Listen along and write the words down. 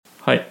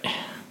はい。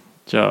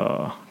じ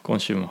ゃあ今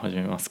週も始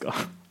めますか。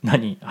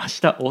何？明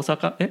日大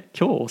阪？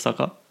今日大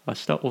阪？明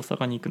日大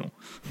阪に行くの？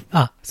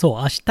あ、そ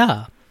う、明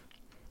日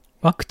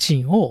ワクチ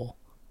ンを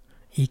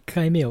1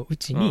回目を打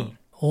ちに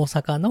大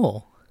阪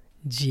の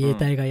自衛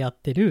隊がやっ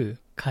て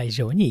る会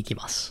場に行き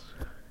ます。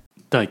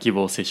大規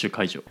模接種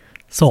会場。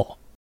そ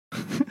う。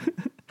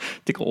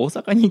てか大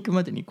阪に行く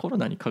までにコロ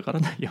ナにかから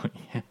ないよう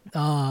にね。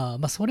ま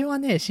あそれは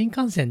ね、新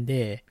幹線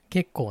で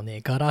結構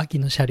ね、ガラ空き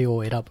の車両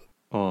を選ぶ。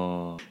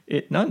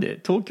なんで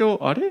東京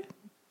あ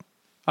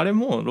れ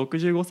もう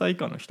65歳以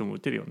下の人も打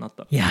てるようになっ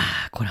た？いやー、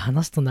これ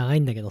話すと長い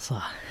んだけど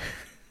さ。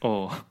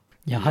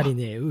やはり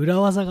ね、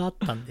裏技があっ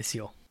たんです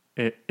よ。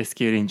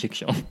SQL インジェク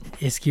ション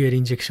SQL イ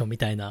ンジェクションみ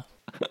たいな。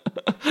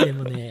で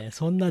もね、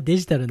そんなデ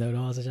ジタルな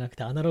裏技じゃなく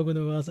てアナログ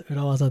の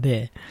裏技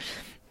で、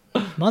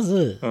ま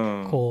ず、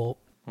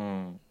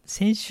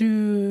先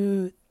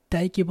週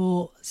大規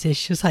模接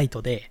種サイ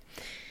トで、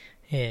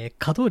稼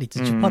働率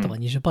 10% とか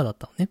 20% だっ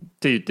たのね。っ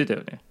て言ってた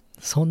よね。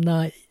そん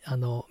な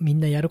み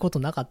んなやること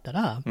なかった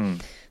ら、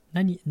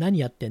何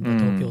やってんだ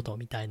東京都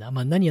みたいな、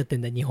何やって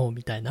んだ日本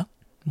みたいな、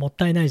もっ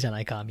たいないじゃ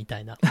ないかみた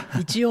いな。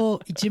一応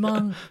1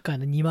万から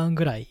2万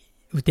ぐらい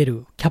打て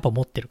るキャパ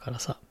持ってるから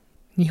さ。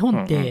日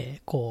本っ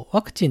て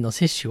ワクチンの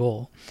接種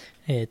を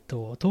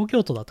東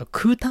京都だと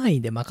区単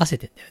位で任せ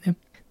てんだよね。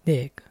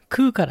で、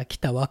区から来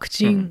たワク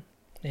チン、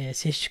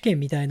接種券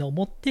みたいのを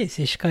持って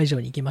接種会場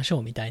に行きまし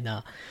ょうみたい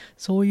な、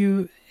そう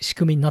いう仕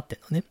組みになって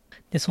るのね。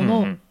で、そ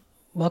の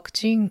ワク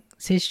チン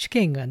接種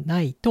券が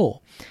ない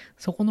と、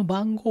そこの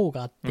番号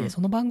があって、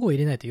その番号を入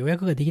れないと予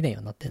約ができないよ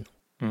うになってる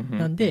の。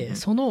なんで、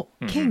その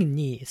券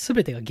に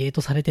全てがゲー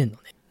トされてんの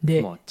ね。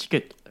で、チケ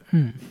ットだ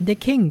よ。で、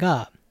券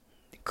が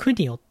区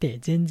によって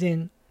全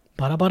然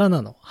バラバラ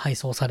なの、配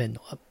送される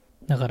のが。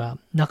だから、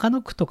中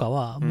野区とか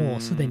はも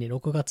うすでに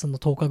6月の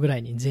10日ぐら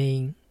いに全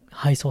員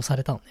配送さ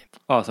れたのね。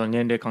その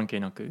年齢関係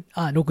なく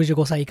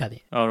65歳以下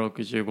で。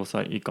65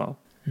歳以下。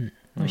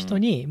の人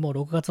にもう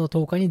6月の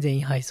10日に全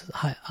員配送、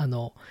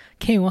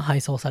券は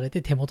配送され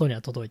て手元に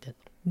は届いてる。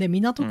で、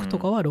港区と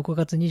かは6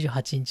月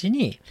28日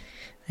に、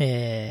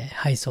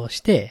配送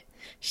して、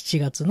7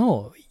月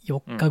の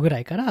4日ぐら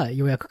いから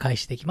予約開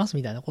始できます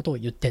みたいなことを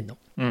言ってんの。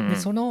で、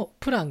その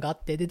プランがあ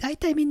って、で、大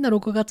体みんな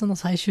6月の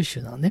最終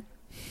週なのね。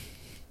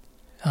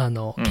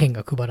券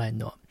が配られる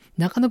のは。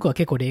中野区は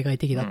結構例外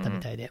的だったみ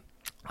たいで。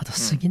あと、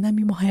杉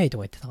並も早いと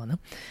か言ってたかな。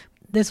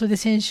で、それで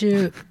先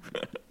週、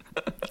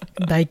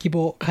大規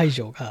模会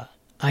場が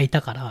空い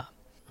たから、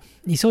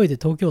急いで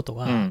東京都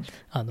が、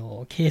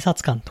警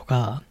察官と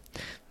か、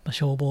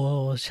消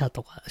防車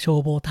とか、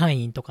消防隊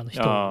員とかの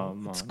人を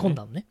突っ込ん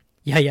だのね。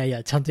い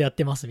や、ちゃんとやっ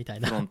てますみた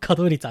いな。稼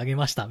働率上げ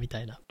ましたみた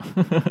いな。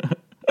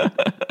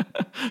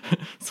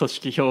組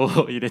織票を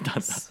入れたん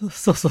だ。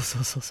そう。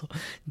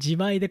自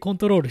前でコン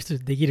トロー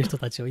ルできる人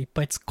たちをいっ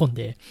ぱい突っ込ん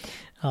で、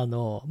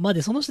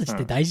で、その人たちっ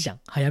て大事じゃん。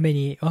早め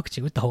にワク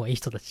チン打った方がいい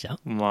人たちじゃ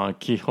ん。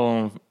基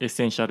本、エッ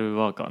センシャル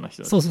ワーカーの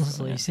人たち、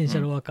そう、エッセンシ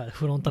ャルワーカー、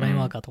フロントライン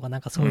ワーカーとか、な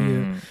んかそう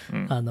いう、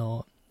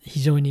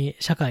非常に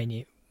社会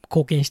に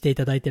貢献してい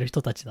ただいてる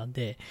人たちなん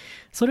で、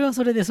それは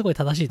それですごい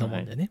正しいと思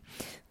うんだよね。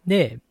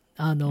で、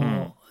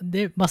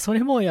それ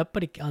もやっぱ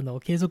り、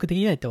継続で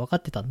きないって分か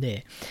ってたん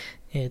で、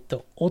一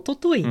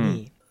昨日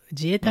に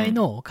自衛隊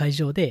の会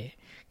場で、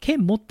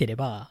券持ってれ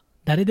ば、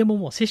誰でも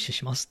もう接種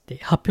しますって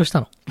発表し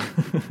たの。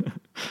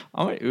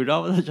あまり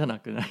裏技じゃな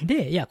くない？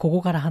で、いや、こ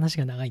こから話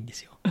が長いんで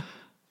すよ。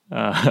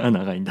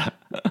長いんだ。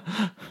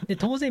で、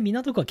当然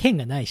港区は券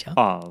がないじゃ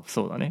ん。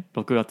そうだね。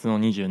6月の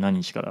20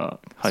何日から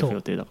配布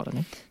予定だから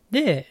ね。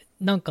で、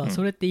なんか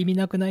それって意味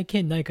なくない、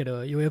券ないか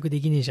ら予約で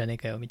きねえじゃねえ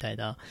かよみたい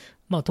な。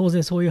当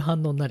然そういう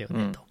反応になるよ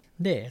ね、と。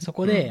で、そ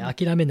こで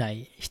諦めな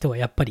い人は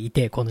やっぱりい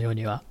て、この世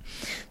には。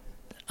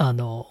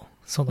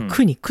その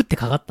区に食って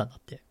かかったんだっ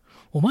て。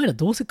お前ら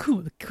どうせ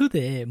区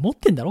で持っ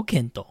てんだろ、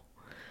券と。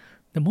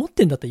で持っ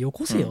てんだったらよ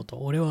こせよと。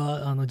俺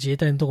は自衛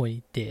隊のとこに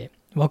行って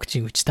ワクチ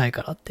ン打ちたい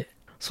からって。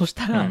そし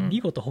たら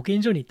見事保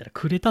健所に行ったら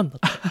くれたんだっ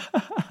て。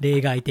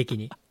例外的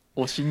に。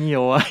推しに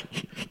弱い。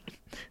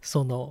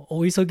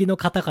お急ぎの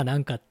方かな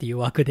んかっていう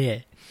枠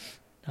で、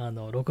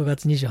6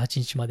月28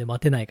日まで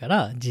待てないか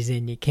ら、事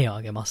前に券を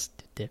あげます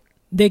って言って。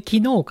で、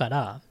昨日か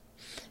ら、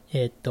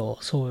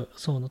そ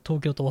の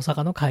東京と大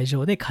阪の会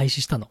場で開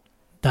始したの。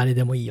誰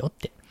でもいいよっ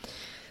て。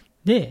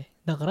で、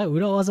だから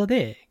裏技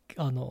で、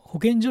保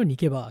健所に行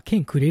けば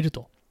券くれる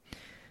と。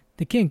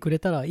で、券くれ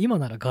たら今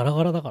ならガラ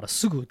ガラだから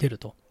すぐ打てる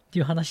と。って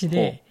いう話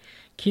で、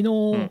昨日、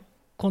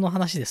この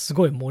話です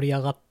ごい盛り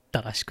上がっ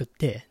たらしくっ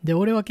て、で、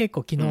俺は結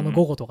構昨日の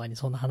午後とかに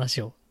そんな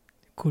話を、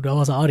裏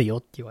技あるよ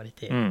って言われ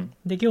て、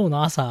で、今日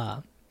の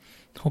朝、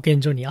保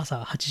健所に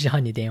朝8時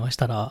半に電話し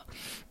たら、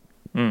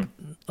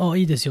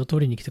いいですよ、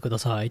取りに来てくだ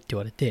さいって言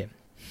われて、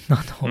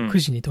9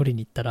時に取り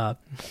に行ったら、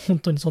本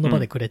当にその場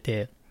でくれ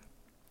て、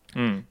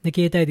で、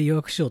携帯で予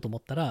約しようと思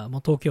ったら、も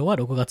う東京は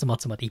6月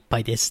末までいっぱ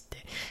いですっ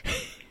て。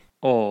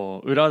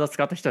裏技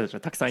使った人たちが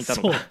たくさんいた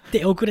のか。そう。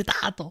で、遅れ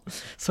たと。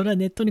それは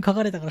ネットに書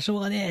かれたからしょう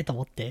がねえと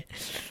思って。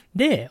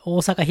で、大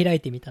阪開い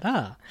てみた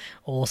ら、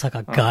大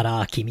阪ガラ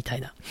空きみた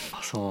いな。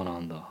あ、そうな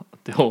んだ。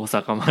で、大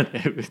阪まで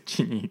打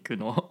ちに行く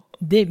の。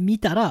で、見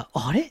たら、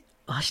あれ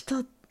明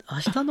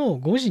日の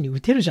5時に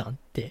打てるじゃんっ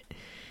て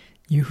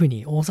いう風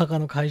に大阪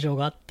の会場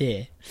があっ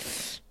て、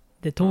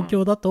で、東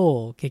京だ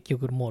と結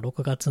局もう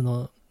6月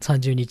の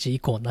30日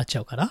以降になっち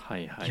ゃうから、は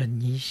いはい。いや、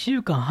2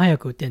週間早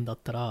く打てんだっ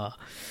たら、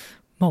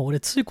まあ俺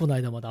ついこの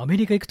間までアメ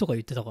リカ行くとか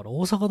言ってたから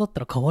大阪だった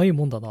ら可愛い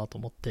もんだなと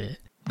思って。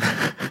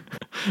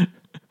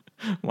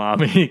まあア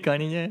メリカ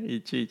にね、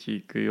いちいち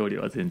行くより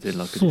は全然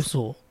楽です。そう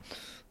そ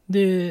う。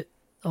で、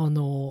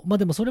まあ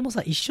でもそれも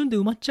さ、一瞬で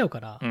埋まっちゃう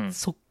から、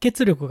即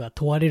決力が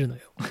問われるの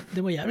よ。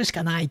でもやるし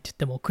かないって言っ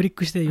てもクリッ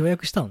クして予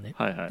約したのね。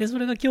はいはい。で、そ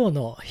れが今日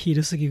の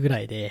昼過ぎぐら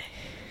いで、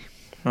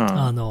うん、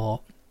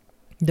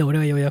で、俺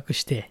は予約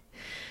して、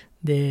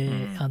で、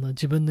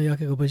自分の予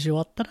約が無事終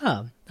わった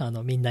ら、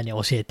みんなに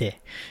教えて、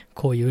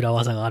こういう裏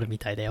技があるみ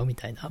たいだよ、み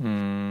たいな。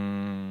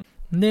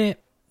で、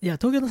いや、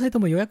東京のサイ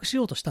トも予約し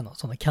ようとしたの。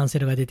そのキャンセ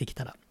ルが出てき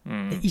たら。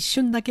で一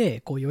瞬だけ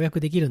こう予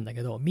約できるんだ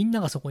けど、みんな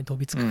がそこに飛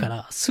びつくか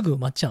ら、すぐ埋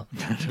まっちゃう。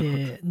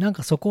で、なん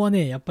かそこは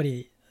ね、やっぱ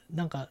り、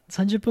なんか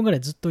30分ぐらい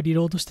ずっとリ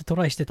ロードしてト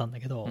ライしてたん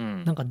だけど、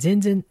なんか全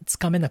然つ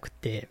かめなくっ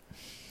て、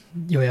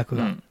予約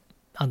が。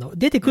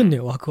出てくんの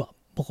よ、枠は。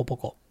ポコポ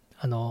コ。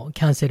キ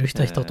ャンセルし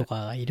た人と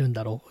かがいるん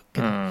だろうけ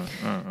ど。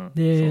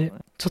で、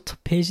ちょっと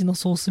ページの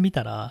ソース見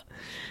たら、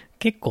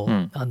結構、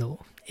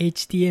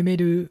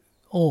HTML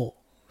を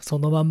そ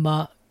のまん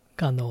ま、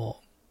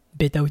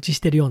ベタ打ちし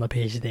てるような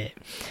ページで、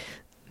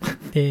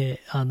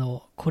で、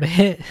こ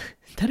れ、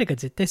誰か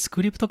絶対ス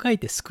クリプト書い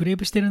てスクレー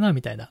プしてるな、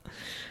みたいな、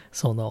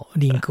その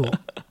リンクを。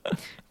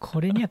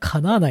これにはか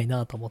なわない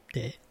なと思っ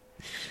て、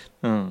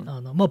ま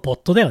あ、ボッ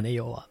トだよね、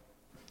要は。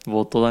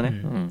ボットだ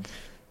ね。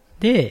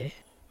で、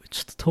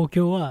ちょっと東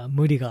京は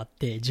無理があっ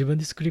て、自分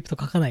でスクリプト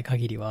書かない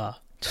限り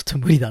は、ちょっと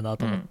無理だな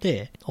と思っ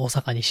て、大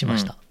阪にしま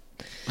した。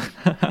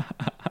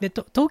で、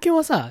東京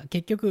はさ、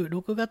結局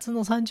6月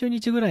の30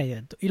日ぐらい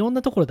でいろん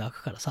なところで開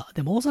くからさ、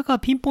でも大阪は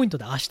ピンポイント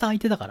で明日空い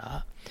てた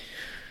か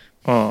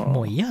ら、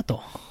もういいや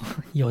と。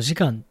4時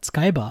間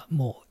使えば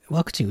もう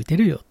ワクチン打て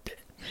るよって。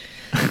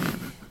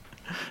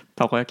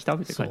たこ焼き食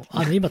べて帰ってき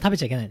た。そう。今食べ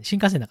ちゃいけないね。新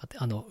幹線なかっ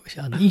た。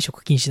飲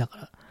食禁止だか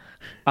ら。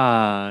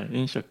ああ、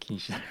飲食禁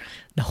止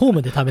だ。ホー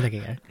ムで食べなきゃ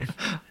いけない。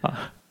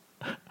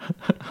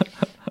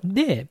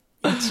で、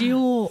一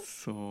応、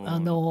今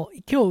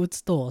日打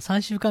つと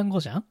3週間後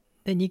じゃん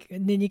で、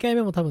2回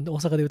目も多分大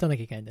阪で打たなき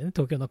ゃいけないんだよね。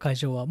東京の会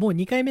場は。もう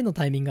2回目の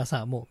タイミングが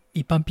さ、もう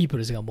一般ピープ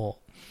ルズがも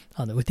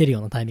う、打てるよ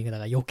うなタイミングだ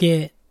から余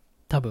計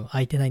多分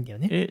空いてないんだよ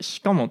ね。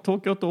しかも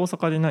東京と大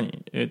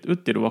阪で打っ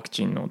てるワク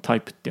チンのタ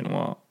イプっていうの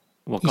は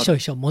分かる？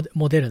一緒。モ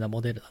デルナ。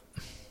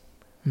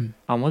うん。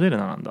あ、モデル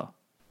ナなんだ。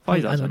ファ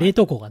イザーじゃない？冷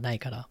凍庫がない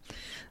から。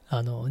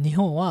日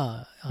本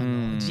は、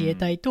自衛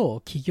隊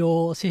と企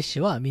業接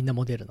種はみんな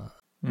モデルナ。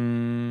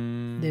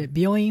で、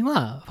病院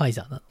はファイ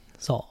ザーな。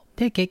そう。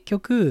で、結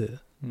局、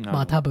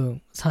まあ多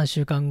分3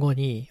週間後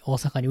に大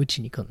阪に打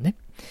ちに行くのね。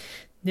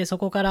で、そ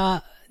こか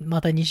ら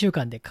また2週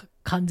間で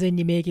完全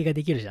に免疫が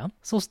できるじゃん。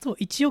そうすると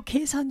一応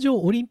計算上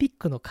オリンピッ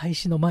クの開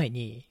始の前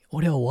に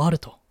俺は終わる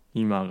と。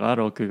今が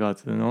6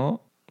月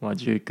の、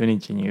19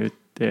日に打っ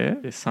て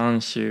で3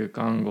週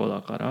間後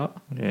だから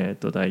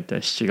だいたい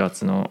7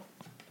月の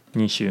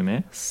2週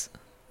目、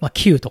まあ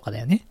9とかだ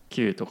よね。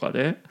9とか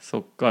でそ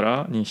っか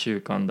ら2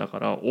週間だか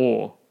らあ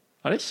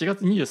れ4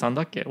月23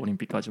だっけオリン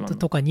ピック始まるの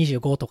とか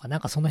25とかなん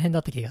かその辺だ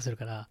った気がする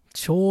から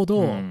ちょう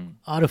ど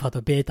アルファ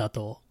とベータ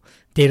と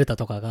デルタ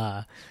とか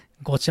が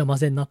ごちゃ混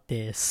ぜになっ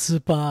てス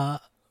ー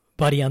パー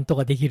バリアント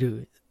ができ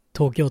る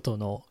東京都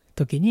の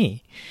時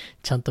に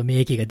ちゃんと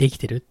免疫ができ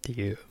てるって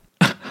いう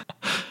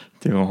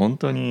でも本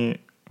当に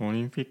オ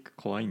リンピック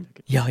怖いんだ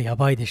けど。いやや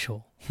ばいでし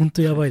ょ本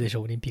当やばいでし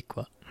ょオリンピック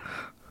は。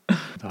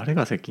誰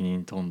が責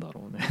任取んだ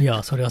ろうね。い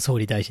やそれは総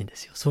理大臣で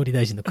すよ。総理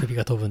大臣の首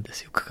が飛ぶんで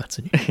すよ9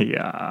月に。い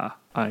や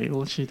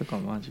IOC とか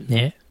マジで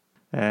ね。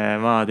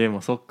まあで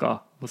もそっ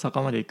か大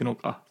阪まで行くの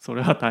かそ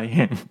れは大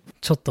変。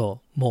ちょっと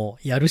も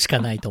うやるしか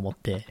ないと思っ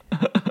て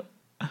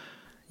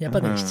やっぱ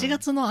ね、7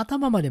月の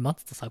頭まで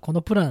待つとさこ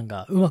のプラン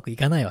がうまくい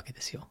かないわけ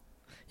ですよ。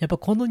やっぱ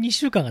この2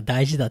週間が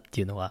大事だっ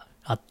ていうのが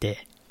あっ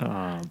て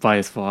バイ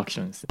アスフォーアクシ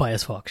ョンです。バイア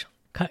スフォーアクション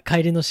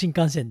帰りの新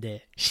幹線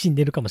で死ん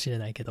でるかもしれ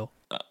ないけど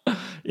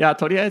いや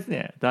とりあえず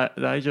ね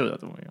大丈夫だ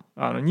と思うよ。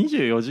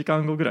24時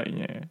間後ぐらいに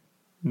ね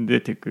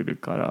出てくる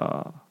か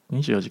ら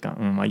24時間、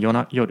まあ、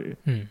夜、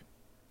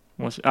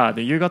もし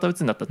で夕方打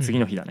つんだったら次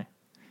の日だね、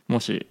も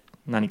し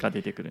何か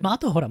出てくる、まあ、あ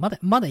とほらまだ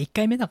1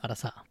回目だから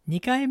さ2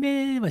回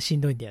目はし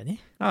んどいんだよ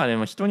ね。で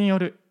も人によ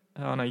る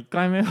1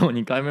回目も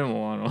2回目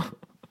も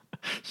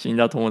死ん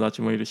だ友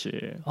達もいるし。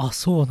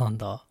そうなん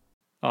だ。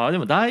で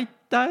も大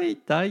体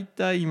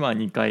今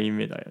2回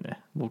目だよね。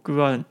僕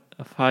はフ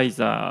ァイ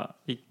ザ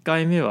ー1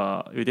回目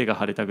は腕が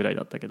腫れたぐらい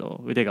だったけ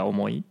ど腕が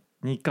重い。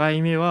2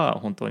回目は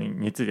本当に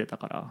熱出た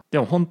から。で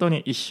も本当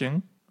に一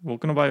瞬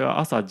僕の場合は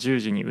朝10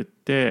時に打っ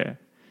て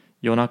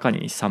夜中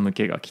に寒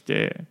気が来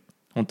て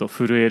本当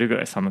震えるぐ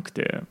らい寒く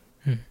て、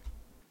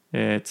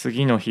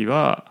次の日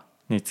は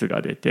熱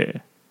が出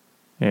て、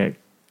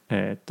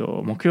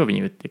木曜日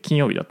に打って金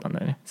曜日だったんだ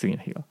よね、次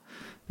の日が。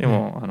で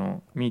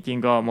も、ミーティ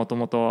ングはもと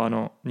もと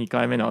2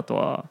回目の後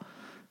は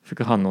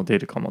副反応出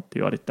るかもって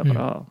言われてたか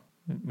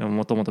ら、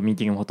もともとミー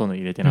ティングもほとんど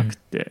入れてなく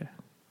て、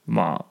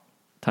まあ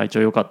体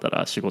調良かった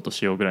ら仕事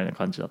しようぐらいな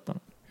感じだった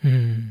の。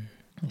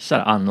そした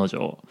ら案の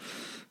定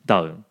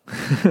ダウン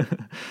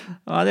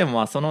でも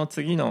まあその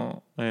次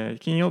の、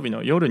金曜日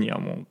の夜には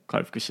もう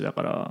回復してた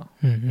から、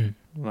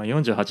まあ、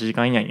48時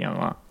間以内には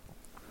ま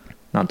あ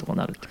なんとか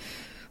なるって。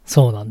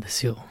そうなんで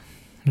すよ。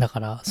だか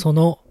らそ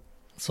の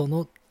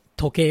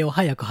時計を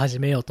早く始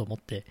めようと思っ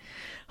て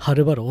は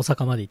るばる大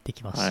阪まで行って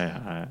きます。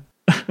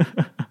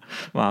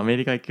まあアメ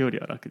リカ行くより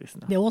は楽です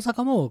ね。で大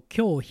阪も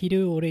今日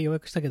昼俺予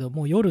約したけど、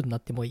もう夜になっ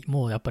ても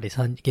うやっぱり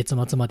月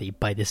末までいっ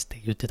ぱいですっ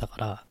て言ってた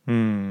から、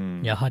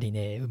やはり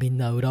ねみん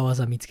な裏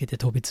技見つけて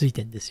飛びつい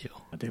てんですよ。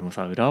でも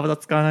さ、裏技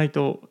使わない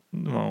と、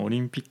まあ、オリ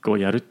ンピックを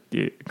やるっ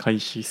て開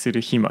始す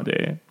る日ま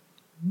で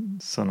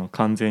その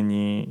完全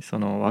にそ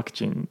のワク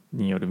チン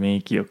による免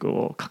疫力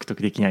を獲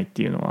得できないっ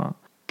ていうのは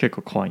結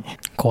構怖いね。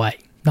怖い。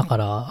だか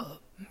ら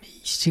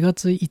7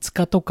月5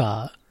日と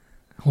か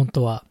本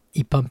当は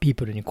一般ピー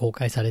プルに公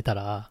開された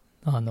ら、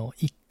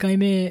1回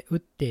目打っ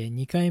て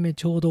2回目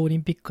ちょうどオリ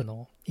ンピック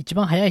の一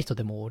番早い人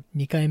でも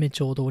2回目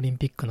ちょうどオリン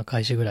ピックの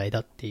開始ぐらいだ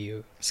ってい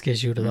うスケ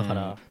ジュールだか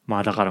ら、ま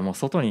あだからもう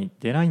外に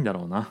出ないんだ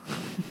ろうな。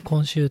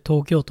今週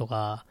東京都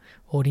が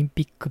オリン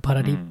ピックパ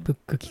ラリンピッ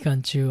ク期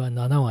間中は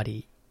7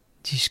割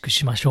自粛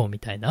しましょうみ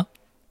たいな、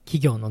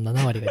企業の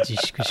7割が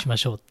自粛しま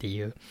しょうって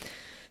いう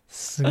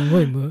すご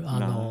い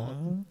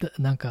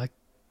なんか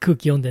空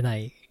気読んでな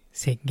い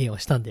宣言を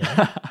したんだよね。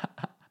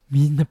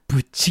みんな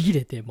ぶっちぎ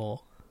れて、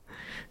も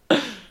う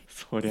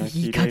そりゃ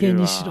いい加減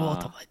にしろ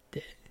とか言っ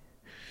て、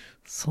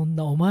そん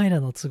なお前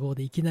らの都合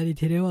でいきなり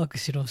テレワーク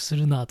す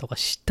るなとか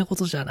知ったこ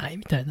とじゃない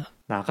みたいな。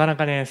なかな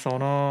かねそ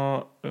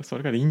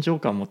れが臨場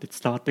感を持って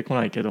伝わってこ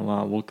ないけど、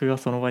まあ僕が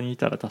その場にい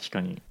たら確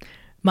かに。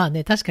まあ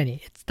ね、確かに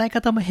伝え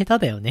方も下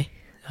手だよね。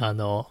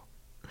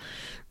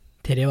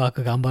テレワー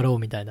ク頑張ろう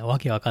みたいなわ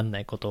けわかんな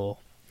いことを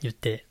言っ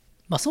て、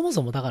まあそも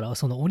そもだから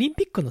そのオリン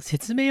ピックの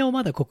説明を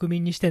まだ国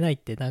民にしてないっ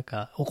てなん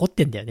か怒っ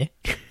てんだよね。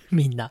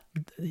みんな。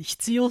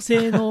必要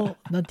性の、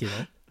なんていう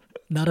の？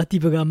ナラティ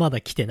ブがまだ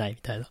来てないみ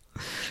たいな。で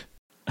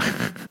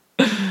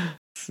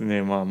す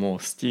ね。まあもう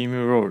スティー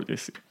ムロールで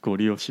すよ。ご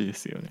利用しで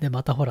すよね。で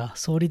またほら、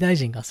総理大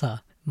臣が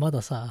さ、ま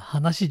ださ、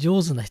話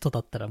上手な人だ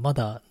ったらま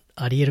だ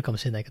ありえるかも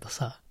しれないけど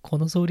さ、こ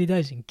の総理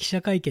大臣記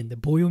者会見で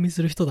棒読み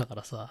する人だか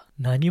らさ、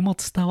何も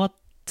伝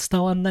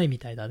わんないみ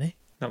たいだね。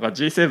なんか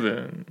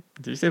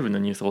G7 の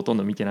ニュースほとん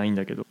ど見てないん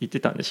だけど言って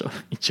たんでしょ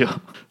一応。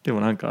で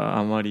もなんか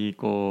あんまり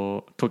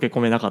こう溶け込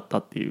めなかった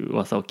っていう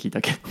噂を聞い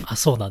たけど。あ、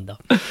そうなんだ。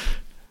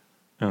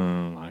ま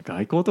あ、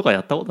外交とか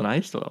やったことな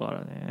い人だか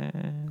ら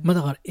ね。まあ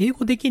だから英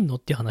語できんのっ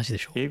ていう話で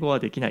しょ。英語は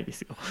できないで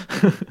すよ。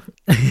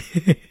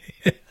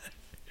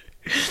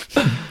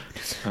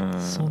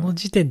その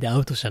時点でア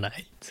ウトじゃな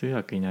い？通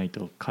訳いない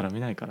と絡め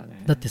ないから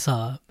ね。だって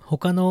さ、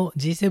他の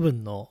G7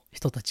 の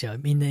人たちは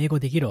みんな英語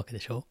できるわけで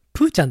しょ。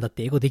プーちゃんだっ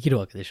て英語できる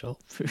わけでしょ。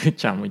プー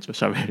ちゃんも一応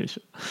喋るでし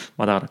ょ。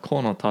まあだから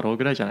河野太郎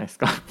ぐらいじゃないです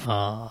か。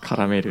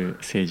絡める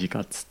政治家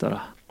っつった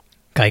ら。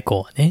外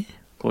交はね。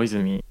小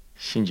泉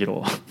進次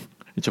郎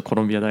一応コ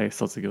ロンビア大学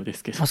卒業で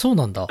すけど。あ、そう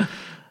なんだ。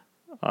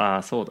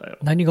そうだよ。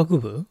何学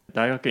部？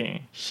大学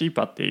院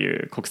CPA って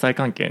いう国際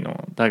関係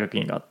の大学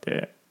院があっ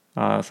て、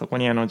そこ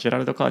にジェラ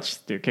ルド・カーチス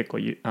っていう結構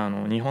日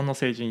本の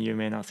政治に有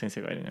名な先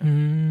生がいる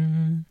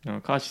ね。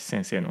カーチス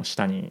先生の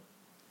下に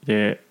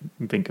で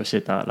勉強し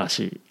てたらし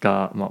い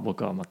が、まあ、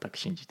僕は全く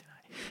信じて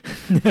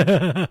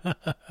ない。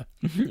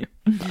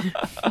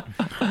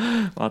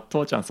まあ、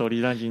父ちゃん総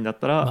理大臣だっ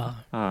た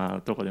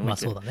ら、どこでも行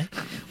ける。まあそうだね。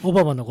オ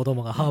バマの子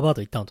供がハーバー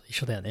ド行ったのと一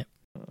緒だよね。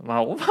ま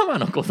あオバマ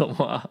の子供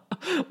は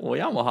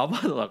親もハーバ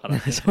ードだから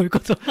ね。そういうこ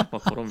とまあ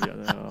コロンビア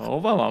だよ。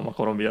オバマはまあ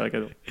コロンビアだけ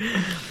ど。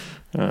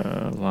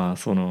まあ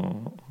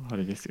あ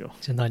れですよ。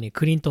じゃあ何？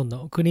クリントン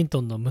の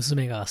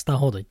娘がスタン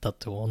フォード行ったっ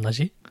て同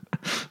じ？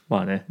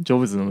まあね、ジョ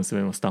ブズの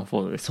娘もスタンフォ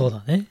ードです。そう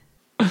だね。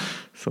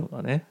そう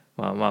だね。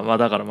まあ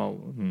だからまあ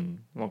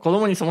子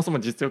供にそもそも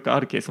実力あ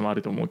るケースもあ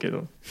ると思うけ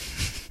ど。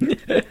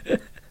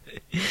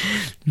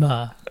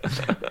まあ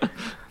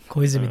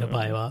小泉の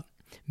場合は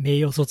名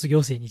誉卒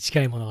業生に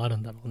近いものがある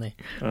んだろうね。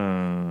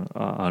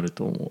ある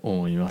と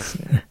思います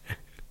ね。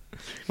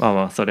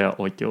まあそれは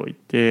置いておい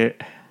て、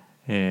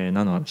何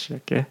の話だっ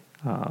け？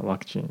ワ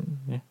クチン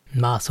ね。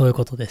まあそういう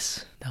ことで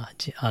す。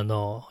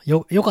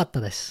よかっ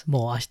たです。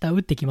もう明日打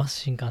ってきます。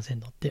新幹線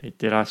乗って。いっ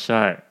てらっし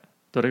ゃい。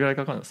どれぐらい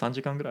かかるの？3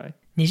時間ぐらい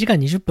？2時間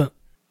20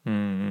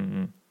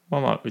分。ま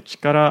あうち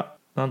から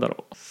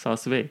サウ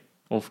スウェイ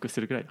往復す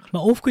るぐらいだから。ま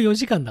あ往復4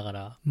時間だか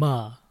ら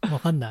まあわ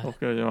かんない。往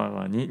復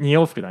まあ2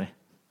往復だね。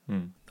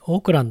オ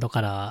ークランド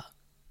から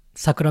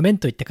サクラメン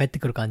ト行って帰って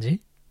くる感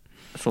じ？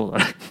そうだ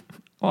ね。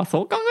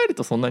そう考える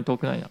とそんなに遠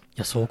くないな。い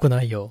や遠く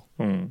ないよ。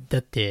だ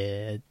っ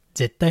て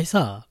絶対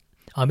さ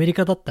アメリ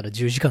カだったら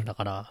10時間だ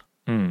から、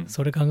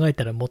それ考え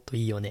たらもっと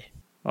いいよね。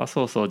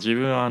そうそう、自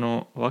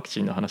分ワク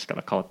チンの話か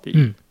ら変わってい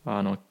い、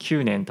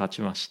9年経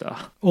ちまし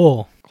た。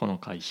おう、この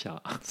会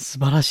社。素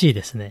晴らしい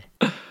ですね。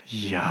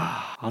いや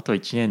ー、あと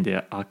1年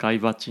で赤い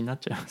バッジになっ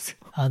ちゃいます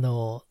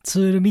よ。ツ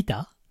ール見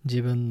た？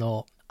自分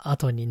の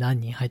後に何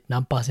人入って、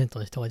何%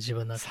の人が自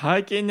分の。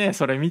最近ね、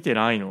それ見て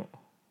ないの。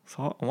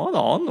まだ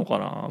あんのか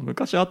な？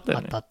昔あったよ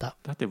ね。あった。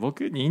だって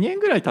僕2年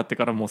ぐらい経って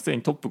からもうすで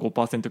にトップ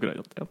 5% ぐらい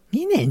だったよ。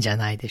2年じゃ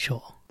ないでし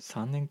ょう。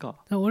3年か。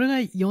俺が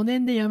4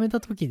年で辞めた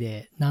時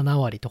で7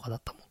割とかだ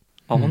ったも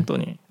ん。本当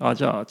に？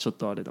じゃあちょっ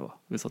とあれだわ。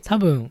嘘つ。多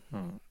分、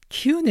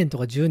9年と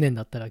か10年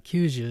だったら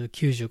90、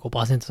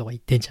95% とかいっ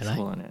てんじゃない？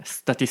そうだね。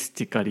スタティス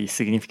ティカリー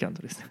シグニフィキャン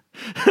トですね。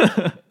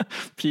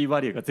P バ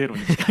リューが0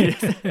に近いで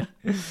す。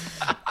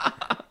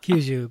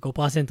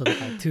95% だか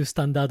ら2ス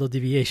タンダードデ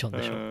ィビエーション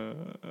でしょ。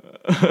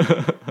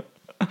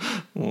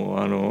も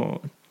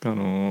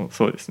う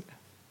そうですね。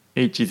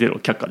H0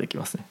 却下でき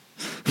ますね。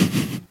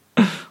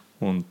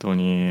本当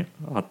に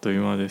あっとい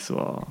う間です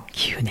わ。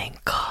9年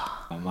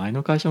か。前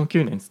の会社も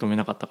9年勤め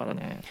なかったから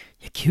ね。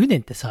いや9年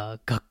ってさ、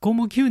学校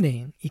も9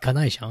年行か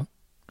ないじゃん。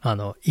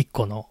1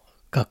個の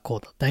学校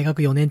だ。大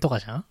学4年とか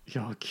じゃん。い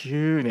や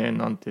9年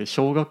なんて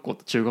小学校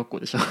と中学校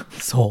でしょ。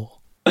そ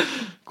う。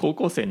高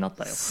校生になっ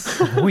たよ。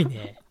すごい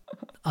ね。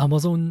アマ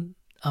ゾン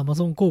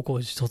高校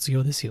卒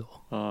業ですよ。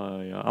い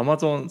やアマ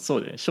ゾン、そ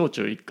うで、小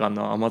中一貫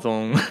のアマゾ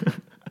ン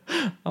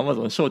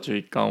小中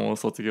一貫を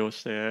卒業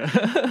して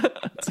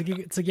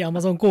次ア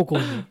マゾン高校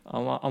にア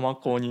マ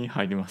校に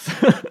入ります。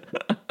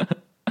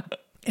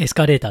エス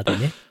カレーターで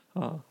ね。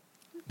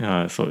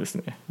そうです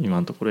ね。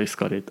今のところエス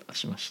カレーター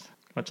しまし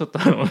た。ちょっと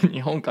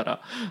日本か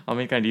らア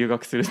メリカに留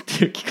学するっ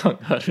ていう期間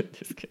があるん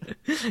ですけど。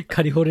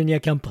カリフォルニア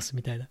キャンパス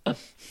みたいな。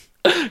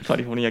カ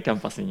リフォルニアキャン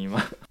パスに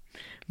今。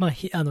まあ、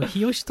日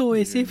吉と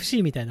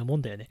SFC みたいなも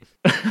んだよね。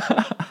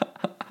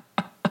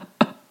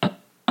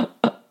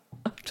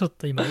ちょっ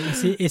と今、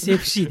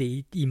SFC で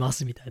いま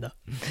すみたいな。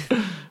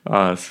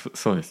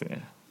そうです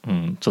ね。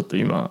ちょっと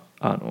今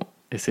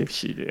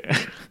SFC で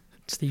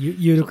ちょっと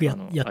ゆるくやっ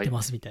て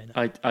ますみたいな。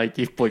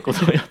IT っぽいこ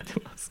とをやって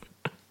ます。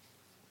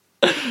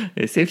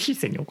SFC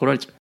戦に怒られ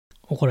ちゃ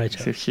う。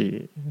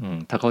SFC、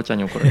高尾ちゃん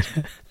に怒られち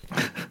ゃう。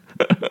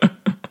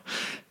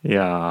い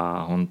や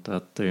ー、ほんとあ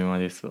っという間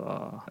です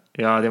わ。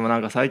いやー、でもな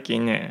んか最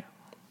近ね、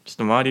ちょっ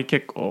と周り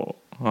結構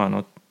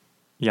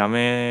辞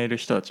める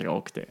人たちが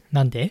多くて。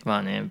なんで？ま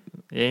あね、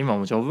今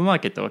もジョブマー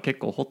ケットが結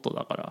構ホット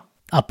だか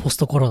ら。ポス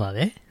トコロナ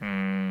で？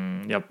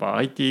やっぱ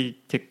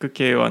IT テック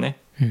系はね、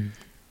うん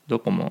ど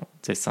こも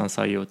絶賛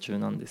採用中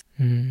なんです。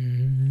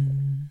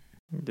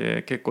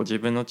で結構自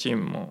分のチー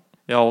ムも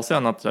お世話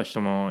になってた人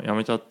も辞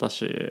めちゃった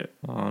し、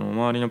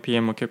周りの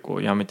PM も結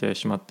構辞めて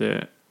しまっ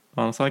て、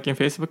最近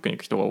Facebook に行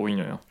く人が多い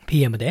のよ。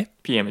 PM で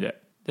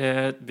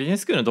でビジネ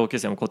ススクールの同級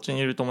生もこっちに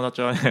いる友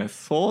達はね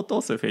相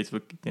当数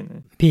Facebook 行ってん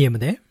ね。 PM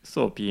で？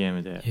そう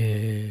PM で。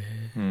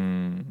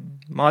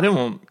まあで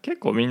も結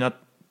構みんな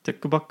テッ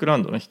クバックグラウ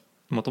ンドの人、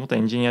もともとエ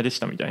ンジニアでし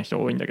たみたいな人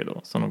が多いんだけ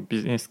ど、その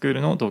ビジネススクー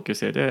ルの同級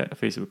生で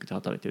Facebook で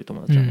働いてる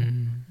友達はね。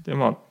で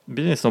まあ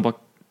ビジネスの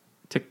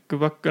テック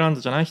バックグラウン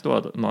ドじゃない人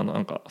はまあな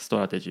んかスト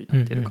ラテジー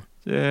やってるか、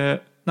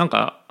でなん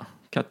か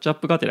キャッチアッ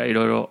プがてらい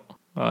ろいろ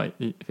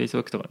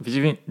Facebook とか自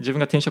分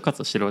が転職活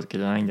動してるわけ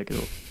じゃないんだけ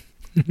ど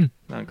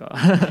なんか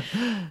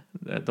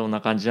どん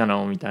な感じな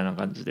のみたいな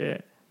感じ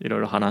でいろ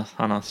いろ話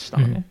した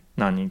のね、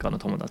何人かの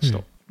友達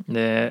と。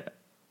で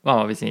ま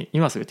あ別に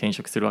今すぐ転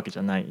職するわけじ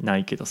ゃな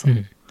いけどさ、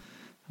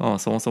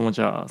そもそも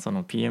じゃあそ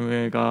の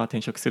PM が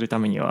転職するた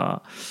めに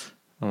は、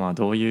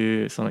どう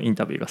いうそのイン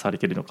タビューがされ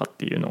てるのかっ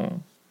ていう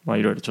のを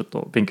いろいろちょっ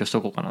と勉強し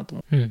とこうかなと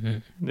思っ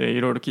て、でい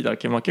ろいろ聞いたら、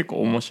結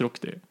構面白く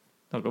て、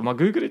なんか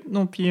Google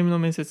の PM の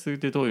面接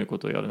でどういうこ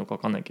とをやるのか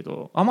分かんないけ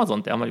ど、 Amazon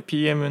ってあまり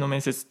PM の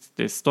面接っ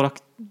て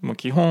もう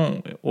基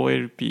本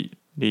OLP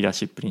リーダー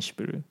シッププリンシ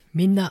プル、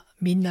みんな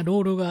ロ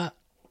ールが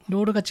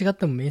違っ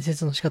ても面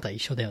接の仕方は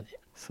一緒だよね。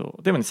そ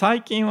うでもね、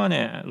最近は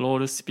ねロー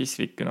ルスペシ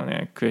フィックな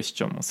ねクエス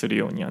チョンもする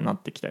ようにはな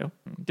ってきたよ。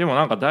でも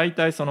なんか大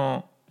体そ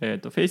の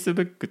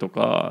Facebook と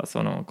か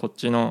こっ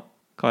ちの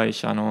会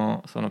社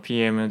のその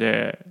PM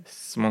で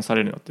質問さ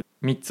れるのって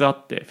3つあ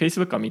って、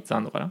 Facebook は3つあ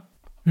るのかな。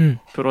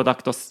プロダ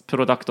クト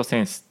セ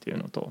ンスっていう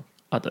のと、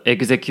あと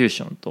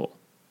Exectuionと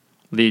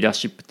リーダー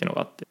シップっていうの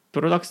があって、プ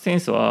ロダクトセン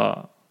ス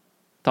は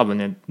多分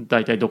ね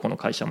大体どこの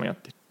会社もやっ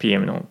てる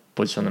PM の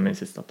ポジションの面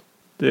接だと。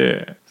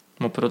で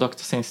もうプロダク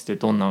トセンスって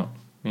どんな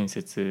面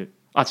接、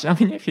ちな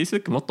みにね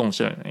Facebook もっと面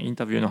白いよね、イン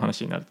タビューの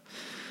話になる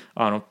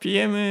と。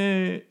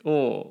PM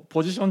を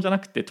ポジションじゃな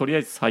くてとりあ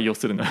えず採用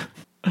するの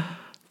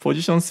ポ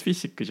ジションスペ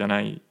シフィックじゃ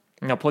ない、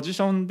ポジ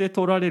ションで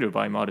取られる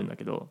場合もあるんだ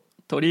けど、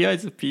とりあえ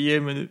ず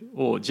PM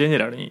をジェネ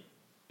ラルに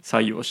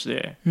採用し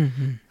て、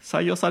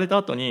採用された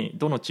後に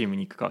どのチーム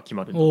に行くか決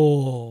まる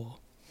の。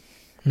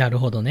なる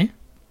ほどね。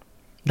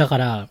だか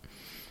ら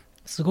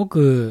すご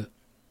く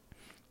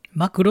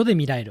マクロで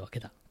見られるわけ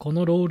だ。こ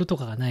のロールと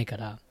かがないか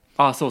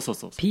ら、そう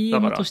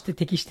PM として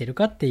適してる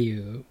かってい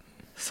う。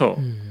そ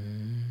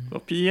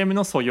う、PM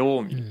の素養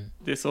を見る、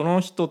でその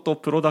人と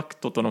プロダク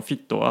トとのフィッ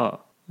トは、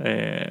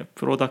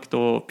プロダク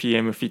ト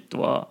PM フィット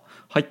は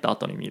入った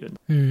後に見る。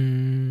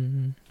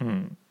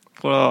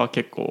これは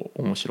結構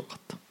面白かっ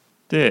た。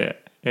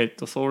で、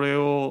それ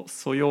を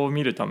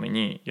見るため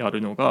にや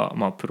るのが、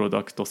プロ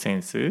ダクトセ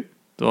ンス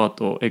とあ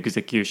とエグ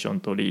ゼキューション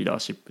とリーダー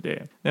シップ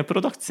で、プ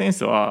ロダクトセン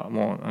スは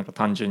もうなんか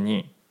単純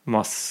に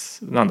な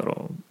んだ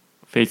ろう、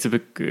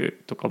Facebook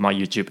とか、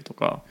YouTube と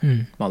か、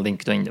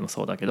LinkedIn でも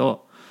そうだけ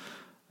ど、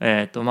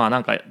なん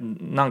か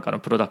の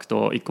プロダクト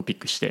を1個ピッ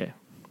クして、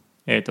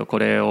こ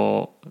れ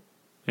を、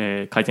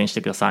改善し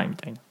てくださいみ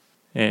たいな、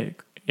エ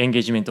ンゲ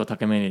ージメントを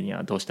高めるに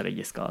はどうしたらいい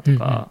ですかと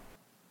か、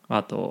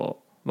あ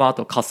と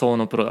仮想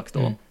のプロダクト、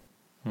例え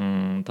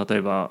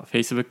ば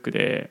Facebook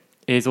で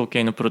映像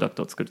系のプロダク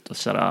トを作ると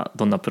したら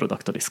どんなプロダ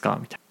クトですか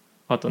みたい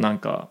な。あとも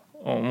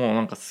う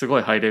なんかすご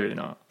いハイレベル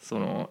な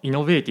イ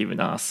ノベーティブ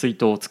な水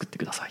筒を作って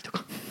くださいと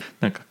か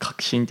なんか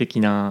革新的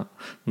な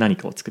何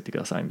かを作ってく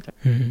ださいみたい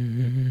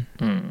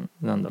な、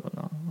なんだろう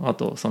な。あ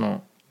と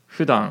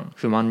普段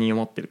不満に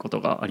思ってること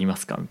がありま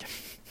すかみたいな、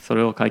そ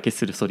れを解決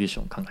するソリューシ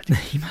ョンを考えて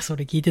今そ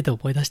れ聞いてて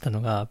思い出した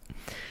のが、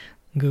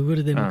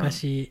Google で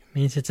昔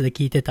面接で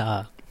聞いて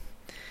た、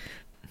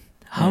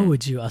How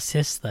would you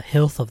assess the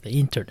health of the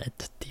internet? っ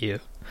てい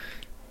う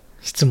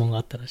質問があ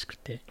ったらしく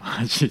て、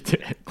マジ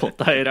で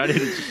答えられる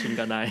自信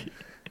がない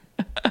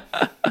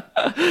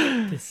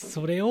で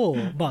それを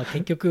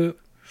結局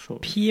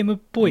PM っ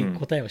ぽい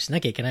答えをし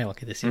なきゃいけないわ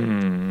けですよ、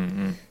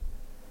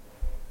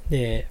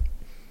で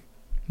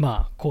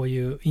こう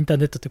いうインター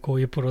ネットってこ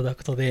ういうプロダ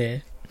クト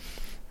で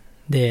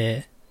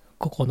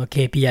ここの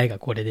KPI が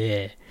これ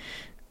で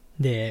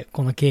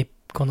この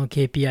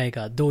KPI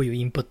がどういう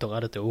インプットがあ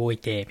ると動い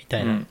てみ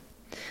たいな、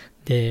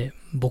で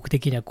僕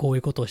的にはこうい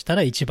うことをした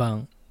ら一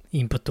番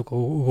インプットが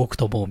動く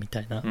と思うみた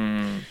いな、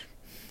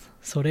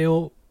それ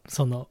を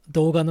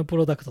動画のプ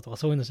ロダクトとか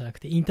そういうのじゃなく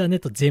てインターネッ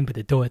ト全部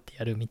でどうやって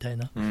やるみたい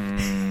な。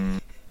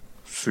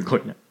すご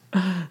いな。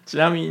ち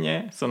なみに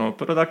ね、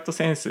プロダクト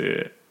セン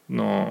ス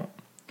の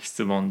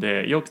質問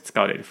でよく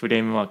使われるフレ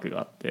ームワーク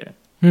があって、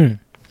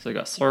それ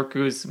が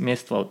Circles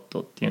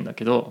Method っていうんだ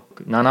けど、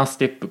7ス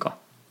テッ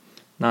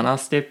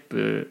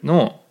プ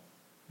の、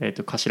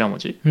頭文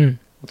字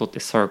を取って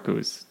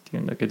Circles ってい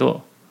うんだけ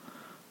ど、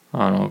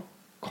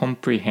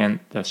Comprehend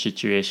the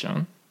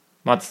situation、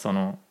 まず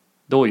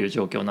どういう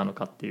状況なの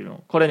かっていう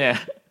の、これね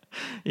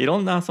いろ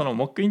んなモ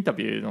ックインタ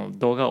ビューの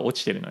動画が落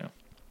ちてるのよ、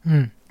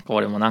こ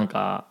れもなん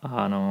か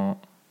な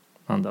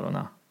んだろう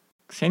な、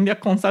戦略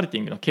コンサルテ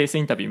ィングのケース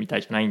インタビューみた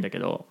いじゃないんだけ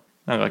ど、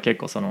なんか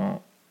結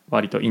構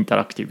割とインタ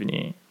ラクティブ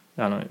に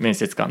面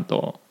接官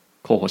と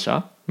候補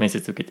者、面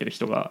接受けてる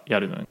人がや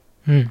るのよ、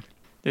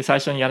で最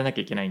初にやらなき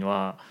ゃいけないの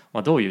は、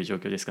どういう状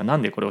況ですか、な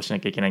んでこれをしな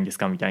きゃいけないんです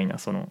かみたいな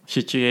シ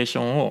チュエーシ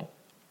ョンを、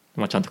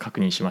ちゃんと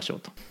確認しましょう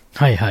と。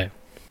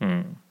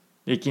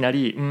いきな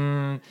りじ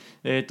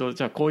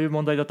ゃあこういう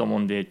問題だと思う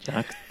んでじゃ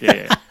なく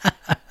て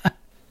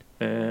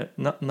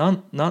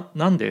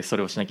なんでそ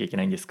れをしなきゃいけ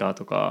ないんですか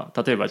とか、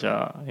例えばじ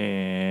ゃあ、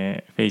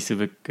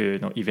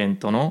Facebook のイベン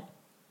トの、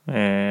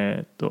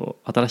新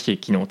しい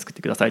機能を作っ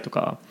てくださいと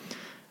か、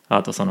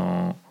あと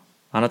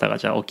あなたが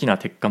じゃあ大きな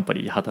テックカンパ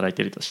ニーで働い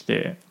てるとし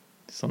て、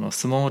スモ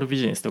ールビ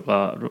ジネスと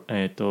か、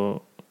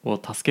を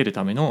助ける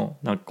ための、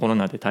なんかコロ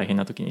ナで大変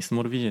な時にス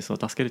モールビジネスを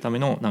助けるため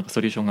のなんかソ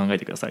リューションを考え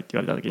てくださいって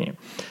言われた時に、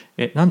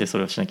なんでそ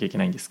れをしなきゃいけ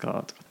ないんです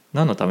かとか、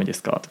何のためで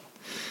すかと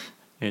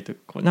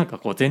か、なん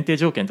か前提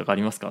条件とかあ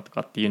りますかと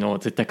かっていうのを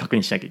絶対確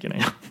認しなきゃいけない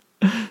な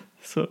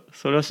そ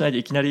れをしないで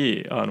いきな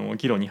り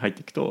議論に入っ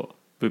ていくと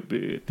ブッ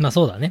ブー。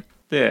そうだね。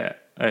で、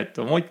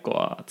もう一個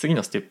は、次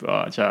のステップ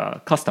はじゃ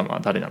あカスタマーは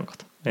誰なのか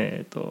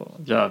と、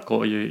じゃあ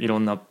こういういろ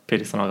んなペ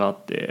ルソナがあっ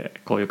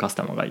てこういうカス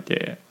タマーがい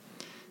て、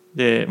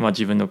で、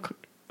自分の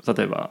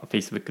例えば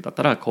Facebook だっ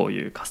たらこう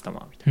いうカスタ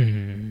マーみたい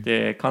な、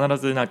で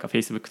必ずなんか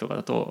Facebook とか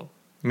だと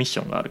ミッシ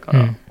ョンがあるか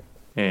ら、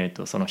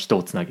その人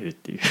をつなげるっ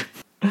ていう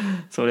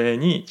それ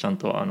にちゃん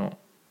と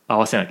合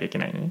わせなきゃいけ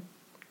ないね、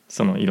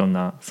いろん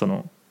な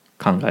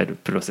考える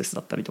プロセス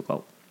だったりとか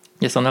を。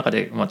でその中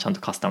でちゃん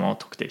とカスタマーを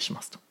特定し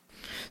ますと。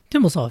で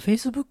もさ、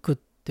 Facebook っ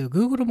て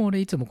Google も俺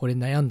いつもこれ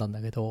悩んだん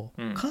だけど、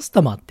カス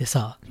タマーって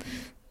さ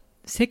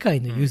世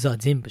界のユーザー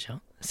全部じゃ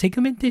ん、セ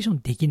グメンテーション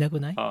できなく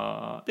ない？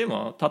で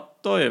も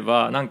例え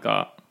ばなん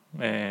か、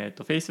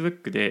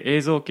Facebook で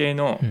映像系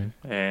の、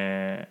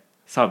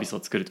サービス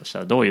を作るとした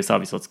らどういうサー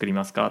ビスを作り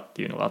ますかっ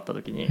ていうのがあった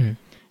時に、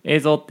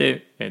映像っ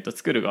て、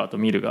作る側と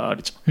見る側あ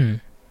るじゃ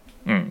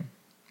ん、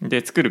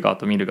で作る側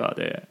と見る側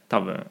で多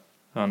分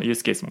ユー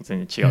スケースも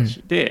全然違う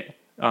し、で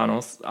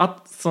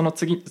その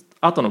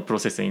後のプロ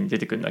セスに出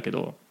てくるんだけ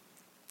ど、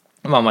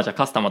じゃあ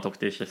カスタマー特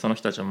定してその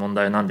人たちの問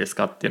題は何です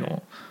かっていうの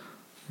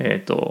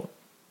を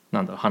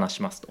話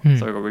しますと、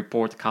それが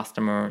report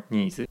customer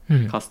needs、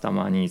カスタ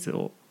マーニーズ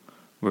を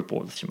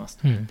report します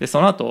と、でそ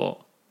の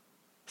後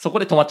そこ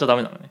で止まっちゃダ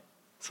メなのね。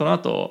その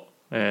後、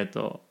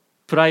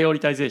プライオ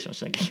リタイゼーション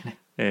しなきゃいけない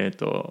例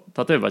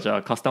えばじゃ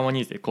あカスタマー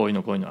ニーズでこうい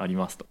うのあり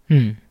ますと、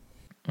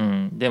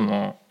で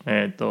も、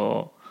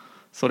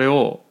それ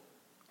を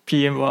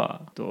PM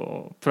は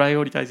プライ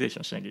オリタイゼーシ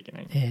ョンしなきゃいけ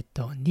ない、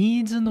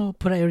ニーズの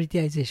プライオリ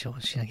タイゼーショ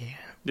ンしなきゃいけな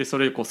い。でそ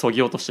れをそ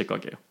ぎ落としていくわ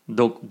けよ。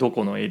ど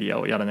このエリア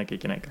をやらなきゃい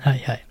けないか。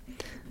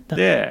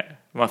で、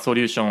まあ、ソ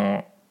リューション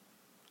を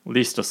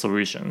リストソリ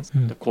ューシ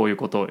ョン、こういう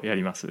ことをや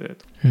ります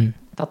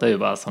と、例え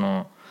ばそ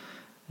の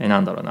な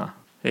んだろうな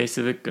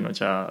Facebook の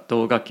じゃあ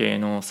動画系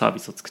のサービ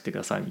スを作ってく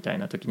ださいみたい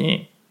な時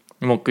に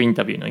モックイン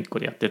タビューの1個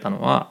でやってた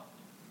のは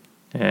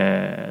じ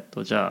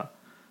ゃ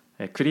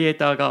あクリエイ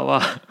ター側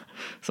は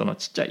その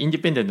ちっちゃいインデ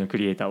ィペンデントのク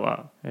リエイター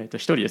は、一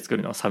人で作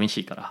るのは寂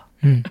しいから、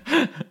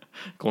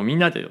こうみん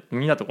な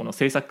とこの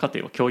制作過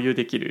程を共有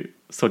できる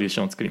ソリューシ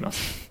ョンを作りま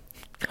す、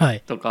は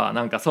い、とか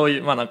なんかそうい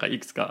うまあなんかい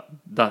くつか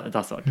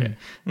出すわけ、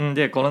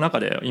でこの中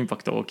でインパ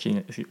クト起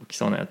き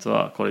そうなやつ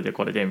はこれで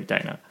これでみた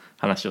いな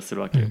話をす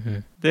るわけ、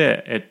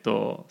で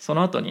そ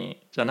の後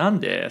にじゃあなん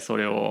でそ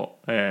れを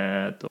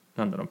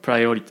なんだろうプラ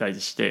イオリタイ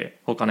ズして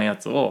他のや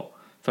つを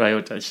プライオ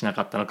リタイズしな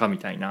かったのかみ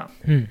たいな、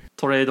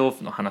トレードオ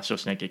フの話を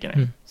しなきゃいけな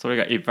い、それ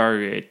が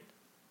evaluate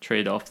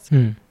trade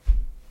offs、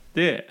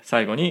で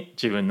最後に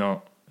自分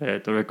の、レ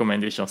コメン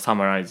デーションをサ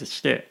マライズ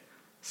して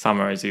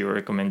summarize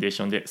your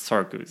recommendation で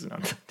circles な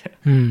んだって、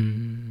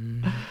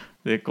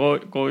で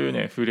こういう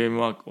ねフレーム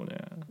ワークをね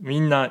み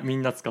んな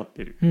使っ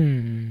てる、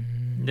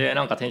で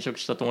なんか転職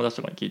した友達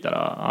とかに聞いた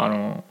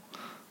ら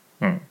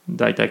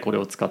大体これ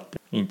を使って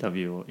インタ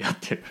ビューをやっ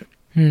てる、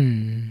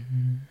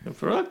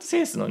プロダクト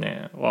センスの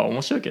ねは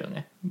面白いけど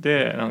ね。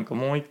でなんか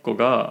もう一個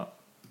が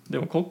で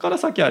もこっから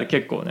先あれ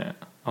結構ね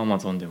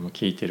Amazon でも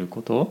聞いてる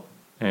こと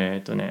リ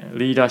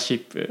ーダーシ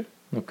ップ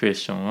のクエ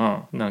スチョン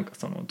はなんか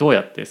そのどう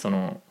やってそ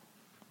の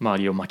周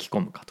りを巻き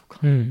込むかとか、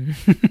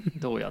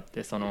どうやっ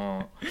てそ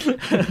の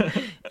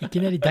いき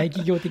なり大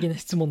企業的な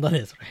質問だ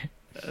ねそ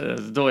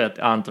れどうやっ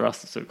てアントラ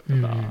ストするかと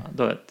か、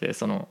どうやって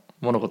その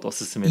物事を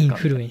進めるか、イン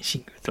フルエンシ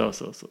ング、そう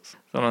そ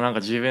のなん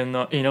か自分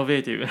のイノベ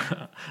ーティブ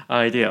な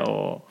アイデア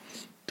を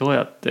どう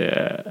やっ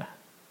て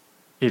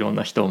いろん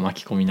な人を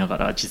巻き込みなが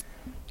ら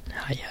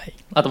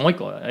あともう一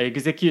個エグ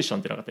ゼキューション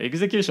っていうのがあって、エグ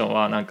ゼキューション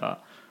はなんか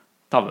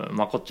多分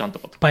まこっちゃんと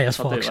かとバイア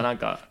スフォーア例えクションばなん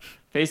か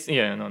フェイス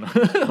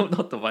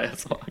not バイア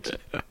スフォーアクション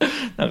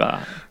なん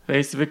か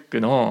Facebook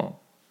の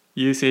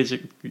ユーセー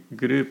ジ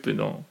グル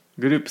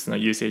ープスの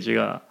ユーセージ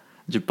が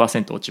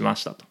 10% 落ちま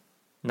したと、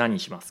何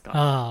します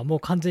か。もう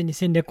完全に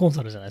戦略コン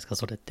サルじゃないですか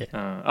それって、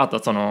あ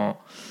とその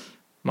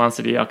マン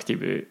スリーアクティ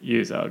ブ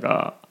ユーザー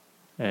が、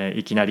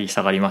いきなり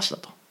下がりました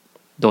と、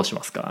どうし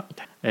ますかみ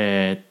たい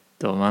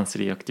な、マンス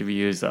リーアクティブ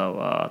ユーザー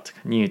は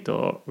ニュー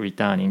とリ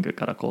ターニング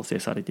から構成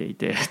されてい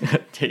てっ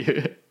てい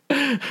う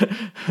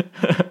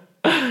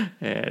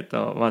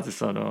まず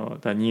その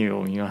ニュー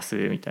を見ます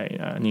みたい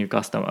な、ニュー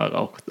カスタマー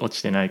が落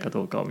ちてないか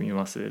どうかを見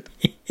ます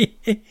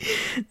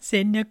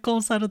戦略コ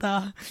ンサル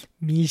だ。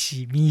ミー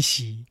シ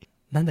ー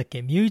なんだっ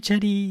け、ミューチャ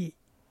リー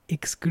エ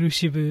クスクルー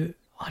シブ、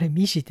あれ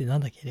ミーシーってな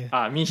んだっけ、ミ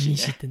ーシ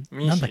ーって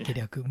なんだっけ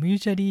略、ミュー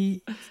チャリ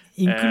ー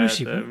インクルー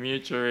シブ、ミ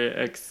ューチャリ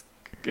ー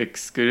エク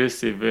スクルー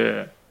シ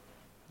ブ、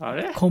あ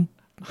れコン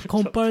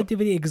パラティ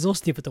ブリーエグゾー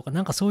スティブとか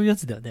なんかそういうや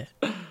つだよね。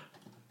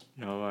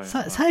やばい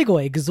最後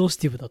はエグゾース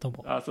ティブだと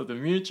思う。そうだ、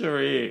ミューチャ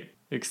リー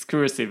エクスク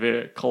ルーシ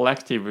ブコレ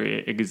クティブ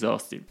リーエグゾー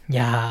スティブ。い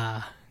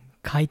や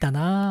ー書いた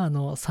な、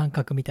三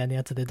角みたいな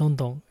やつでどん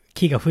どん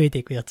木が増えて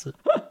いくやつ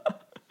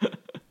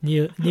ニ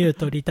ュー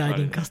とリター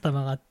ニングカスタ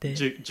マーがあって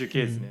樹形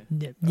ですね、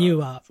ニュー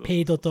は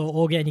ペイドと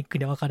オーガニック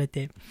に分かれ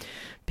て、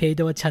ペイ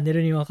ドはチャンネ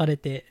ルに分かれ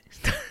て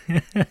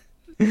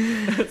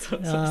そ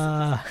う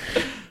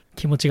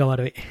気持ちが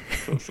悪い。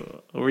そ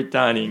うリ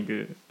ターニン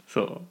グ、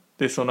そう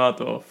でその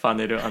後ファ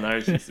ネルアナ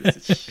リシス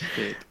し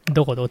て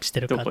どこで落ち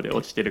てるかってどこで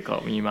落ちてるか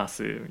を見ま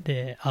す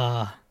で、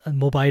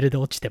モバイルで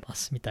落ちてま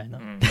すみたいな、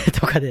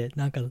とかで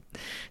なんか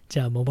じ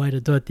ゃあモバイ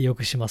ルどうやって良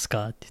くします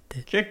かって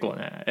言って、結構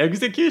ねエグ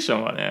ゼキューショ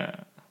ンはね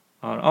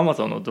アマ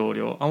ゾンの同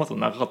僚、アマゾ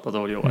ン長かった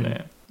同僚は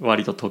ね、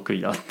割と得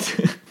意だって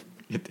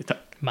言ってた。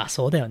まあ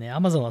そうだよね、ア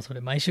マゾンはそれ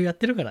毎週やっ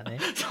てるからね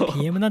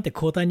PM なんて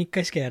交代に1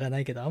回しかやらな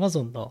いけど、アマ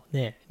ゾンの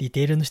ねリ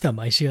テールの人は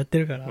毎週やって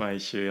るから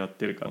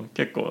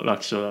結構楽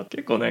勝だ。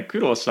結構ね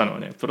苦労したの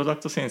はねプロダ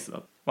クトセンス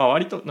だ。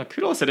割と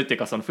苦労するっていう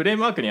か、そのフレー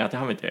ムワークに当て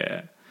はめ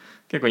て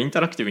結構インタ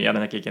ラクティブにやら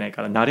なきゃいけない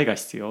から慣れが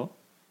必要、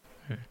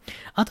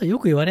あとよ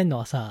く言われるの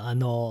はさ、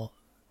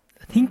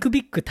Think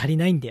Big 足り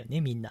ないんだよ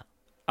ねみんな。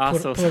プ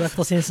ロダク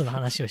トセンスの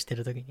話をして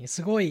る時に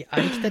すごい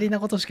ありきたりな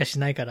ことしかし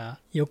ないから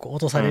よく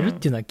落とされるっ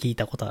ていうのは聞い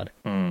たことある、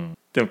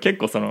でも結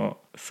構そ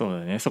う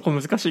だね、そこ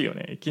難しいよ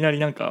ね。いきなり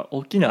なんか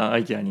大きなア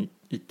イデアに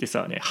行って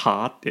さね、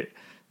はーって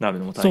なる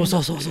のも大変だ。そ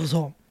う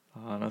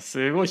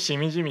すごいし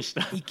みじみし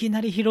たいき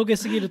なり広げ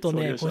すぎると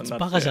ねこいつ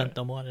バカじゃんっ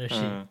て思われるし、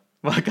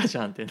バカじ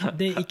ゃんってな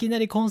でいきな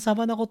りコンサ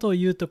バなことを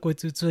言うとこい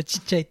つ器ち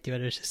っちゃいって言わ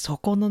れるし、そ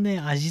このね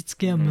味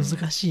付けは難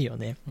しいよ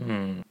ね、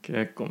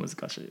結構難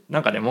しい。な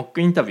んかねモッ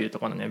クインタビューと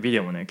かのねビデ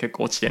オもね結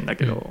構落ちてんだ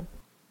けど、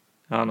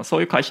そ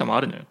ういう会社も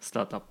あるのよ、ス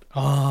タートアップ。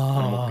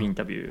モックイン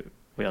タビュー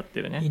をやっ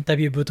てるね、インタ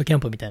ビューブートキャン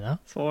プみたい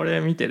な。それ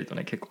見てると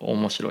ね結構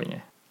面白い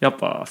ね。やっ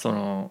ぱそ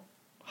の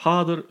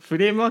ハードルフ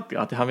レームワーク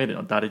当てはめる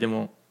のは誰で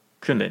も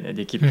訓練で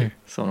できるけど、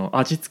その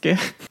味付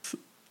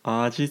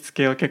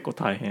けは結構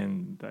大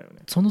変だよ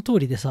ね。その通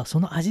りでさ、そ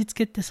の味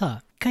付けって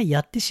さ一回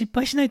やって失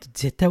敗しないと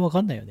絶対分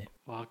かんないよね。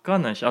分か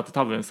んないし、あと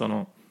多分そ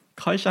の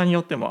会社に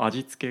よっても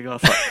味付けが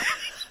さ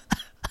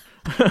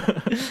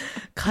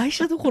会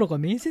社どころか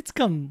面接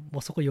官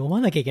もそこ読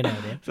まなきゃいけない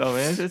よね。そう、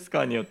面接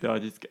官によって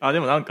味付け、で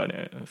もなんか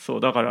ね、そう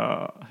だか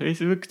ら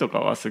Facebook とか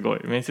はすご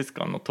い面接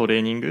官のトレ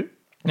ーニング、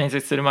面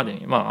接するまで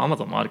に、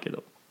Amazon もあるけ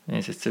ど、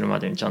面接するま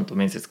でにちゃんと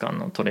面接官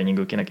のトレーニン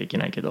グ受けなきゃいけ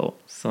ないけど、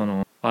そ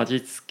の味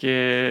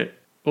付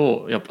け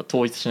をやっぱ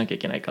統一しなきゃい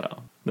けないから、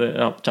で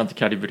ちゃんと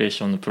キャリブレー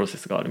ションのプロセ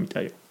スがあるみ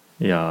たいよ。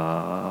いや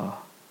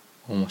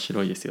ー面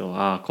白いですよ。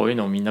こういう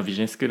のをみんなビ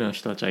ジネススクールの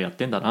人たちはやっ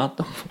てんだな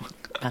と思う。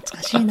懐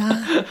かしいな。い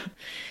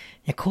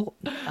や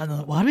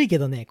悪いけ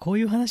どね、こう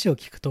いう話を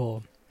聞く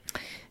と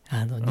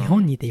日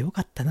本にいてよ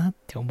かったなっ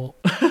て思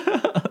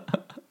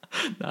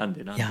う。なん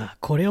でいや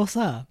これを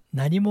さ、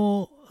何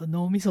も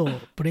脳みそ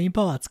ブレイン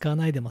パワー使わ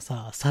ないでも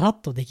さ、さらっ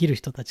とできる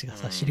人たちが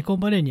さ、シリコン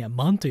バレーには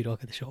マンといるわ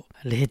けでしょ。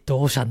レッド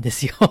オーシャンで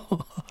すよ。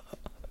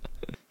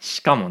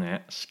しかも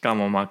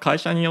会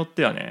社によっ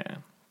てはね、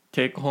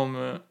テイクホー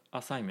ム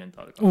アサイメン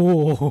トあるから。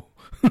おお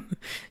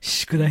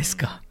宿題っす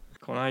か。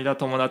この間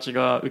友達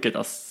が受け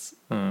た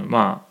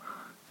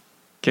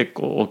結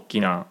構大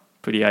きな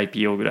プリ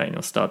IPO ぐらい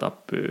のスタートアッ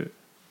プ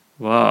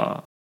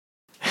は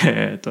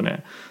2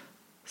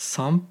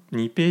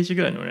ページ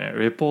ぐらいのね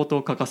レポート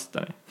を書かせ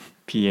たね、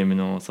 PM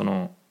のそ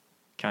の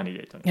キャンディ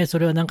デートに。そ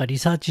れはなんかリ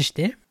サーチし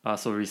て？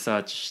そうリサ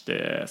ーチし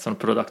て、その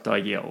プロダクトア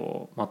イディア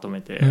をまと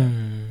めて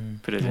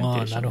プレゼンテ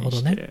ーションに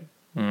して、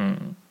ね、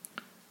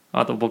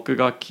あと僕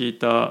が聞い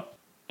た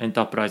エン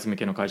タープライズ向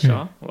けの会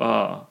社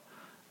は、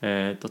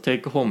テ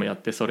イクホームやっ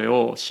てそれ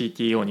を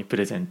CTO にプ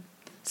レゼン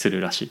す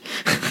るらしい。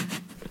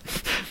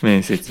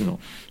面接の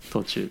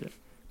途中で。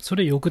そ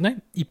れよくない？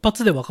一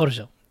発でわかるじ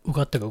ゃん、受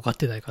かったか受かっ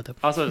てないか。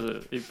そう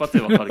です、一発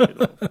でわかるけ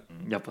ど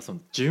やっぱその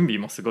準備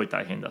もすごい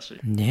大変だし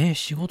ね。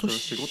仕事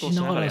し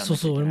ながら、そ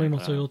う俺も今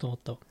そう言おうと思っ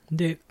た。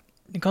で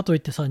かといっ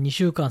てさ、2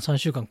週間3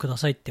週間くだ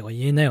さいっては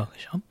言えないわけ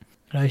じゃん。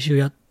来週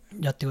やっ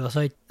てくだ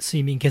さい、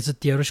睡眠削っ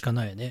てやるしか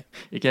ないよね。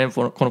いきなり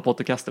このポッ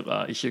ドキャスト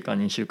が1週間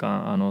2週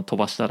間飛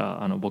ばした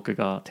ら僕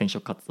が転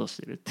職活動し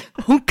てるって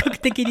本格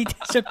的に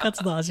転職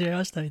活動始め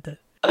ましたみたい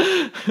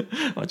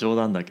な。冗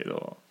談だけ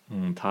ど、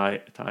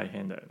大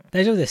変だよね。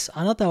大丈夫です。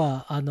あなた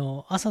は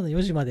朝の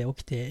4時まで起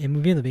きて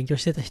MBA の勉強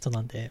してた人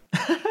なんで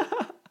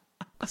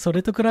そ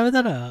れと比べ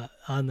たら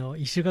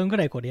1週間ぐ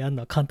らいこれやる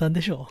のは簡単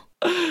でしょ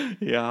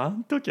う。いや、あ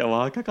の時は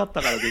若かっ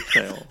たからでき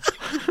たよ。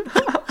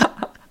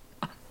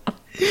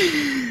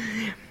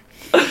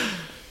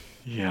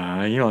い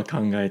や今考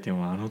えて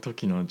もあの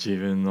時の自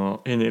分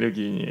のエネル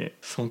ギーに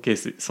尊敬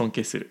す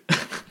る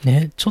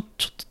ね。ちょっ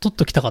と取っ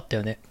ときたかった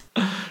よね。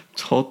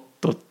ちょっ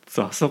と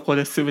あそこ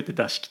で全て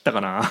出し切った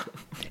かな。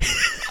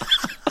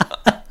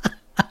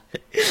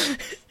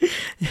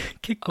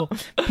結構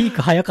ピー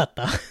ク早かっ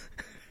た。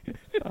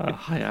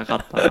早か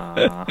った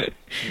な。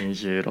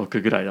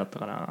26ぐらいだった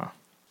かな。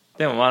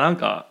でもなん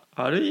か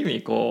ある意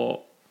味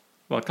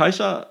会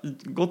社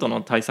ごと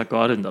の対策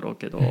はあるんだろう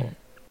けど、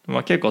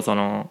結構そ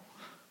の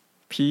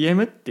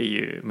PM って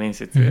いう面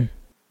接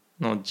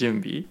の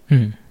準備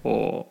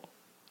を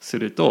す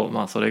る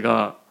と、それ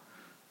が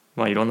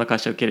いろんな会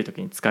社を受けると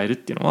きに使えるっ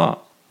ていうの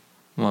は、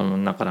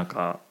なかな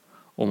か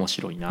面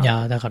白いな。い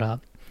やだから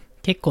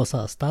結構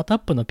さ、スタートアッ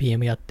プの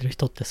PM やってる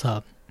人って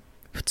さ、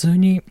普通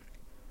に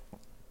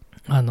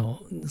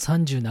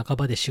30半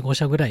ばで 4,5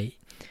 社ぐらい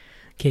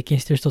経験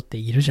してる人って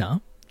いるじゃ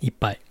ん、いっ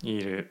ぱいい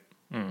る。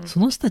そ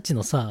の人たち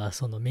のさ、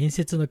その面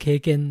接の経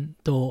験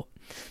と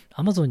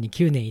Amazon に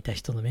9年いた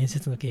人の面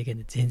接の経験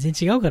で全然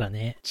違うから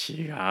ね。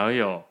違う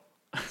よ。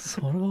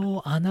それ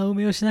を穴埋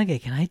めをしなきゃい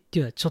けないって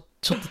いうのはちょっ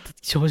と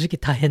正直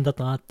大変だっ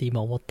たなって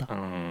今思った。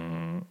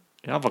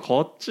やっぱ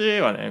こっち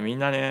はね、みん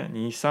なね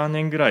 2,3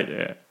 年ぐらい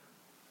で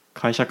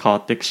会社変わ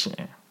っていくし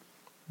ね、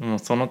もう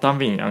そのたん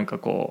びになんか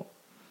こ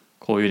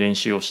ういう練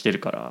習をしてる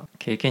から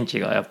経験値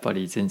がやっぱ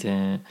り全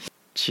然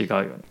違う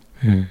よ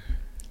ね。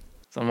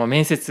その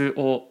面接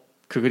を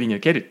くぐり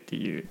抜けるって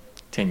いう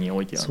点にお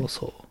いてはね。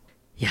そう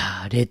い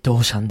やレッド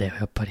オーシャンだよ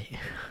やっぱり。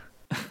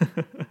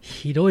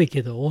広い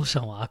けどオーシ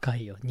ャンは赤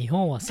いよ。日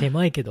本は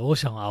狭いけどオー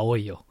シャンは青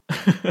いよ。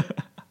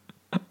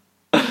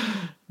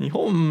日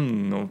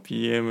本の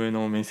PM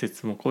の面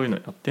接もこういうの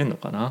やってんの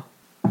かな。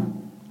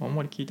あん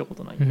まり聞いたこ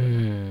とないんだよ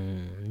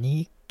ね。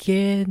日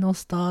系の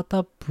スタートア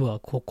ップは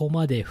ここ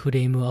までフ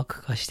レームワー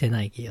ク化して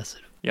ない気がす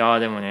る。いや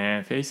でも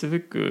ね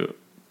Facebook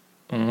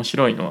面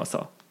白いのは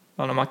さ、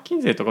マッキ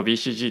ンゼーとか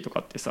BCG と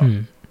かってさ、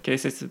ケ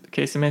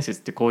ース面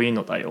接ってこういう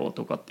のだよ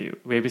とかっていう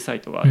ウェブサ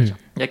イトがあるじゃん。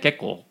で結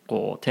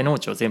構手の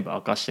内を全部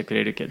明かしてく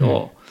れるけ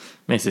ど、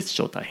面接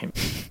超大変。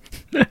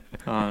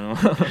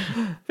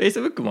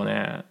Facebook も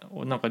ね、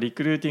なんかリ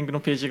クルーティング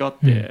のページがあっ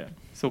て、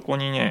そこ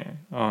に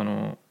ね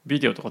ビ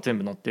デオとか全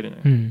部載ってるの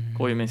よ。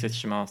こういう面接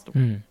しますとか、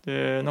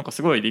でなんか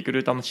すごいリク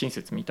ルーターも親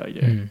切みたい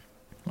で、い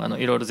ろ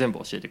いろ全部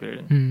教えてくれ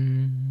るの。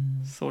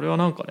それは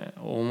なんかね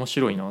面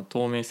白いな。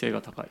透明性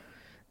が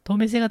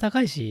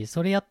高いし、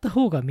それやった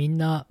方がみん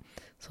な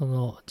そ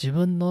の自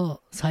分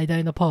の最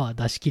大のパワ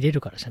ー出し切れ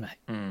るからじゃない。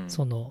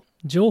その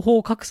情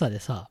報格差で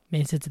さ、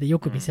面接でよ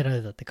く見せら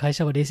れたって会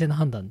社は冷静な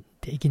判断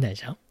できない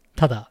じゃん。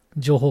ただ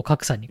情報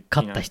格差に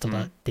勝った人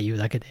だっていう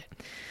だけで。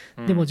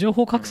でも情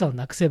報格差を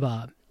なくせ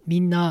ばみ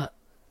んな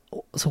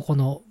そこ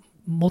の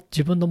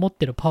自分の持っ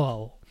てるパワー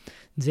を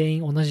全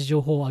員同じ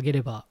情報を上げ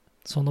れば、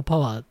そのパ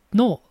ワー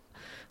の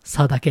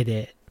差だけ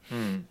で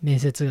面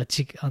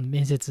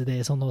接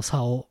でその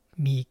差を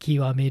見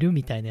極める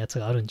みたいなやつ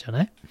があるんじゃ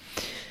ない？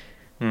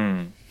う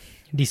ん、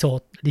理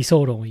想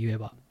論を言え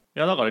ば。い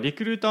やだからリ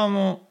クルーター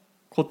も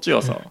こっち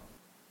はさ、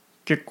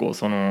結構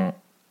その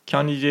キ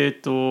ャンディデ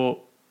ー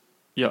ト、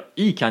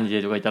いいキャンディデ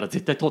ートがいたら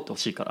絶対通ってほ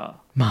しいから。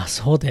まあ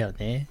そうだよ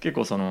ね。結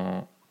構そ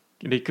の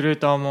リクルー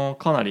ターも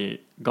かな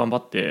り頑張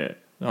って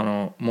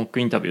モック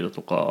インタビューだ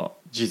とか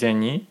事前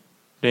に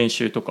練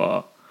習と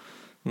か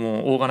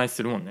もうオーガナイズ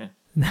するもんね。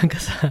なんか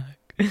さ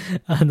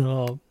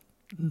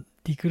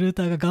リクルー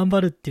ターが頑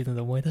張るっていうの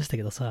で思い出した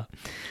けどさ、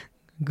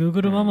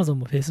 Google も Amazon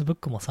も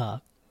Facebook も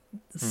さ、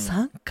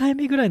3回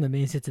目ぐらいの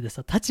面接で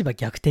さ立場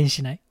逆転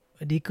しない？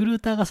リクルー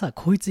ターがさ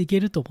こいついけ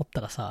ると思っ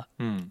たらさ、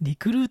リ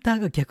クルーター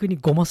が逆に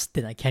ゴマすっ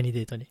てない？キャンディ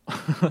デートに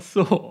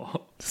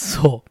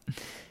そう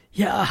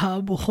いや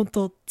ーもうほん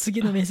と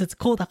次の面接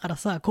こうだから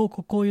さ、こ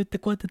う言って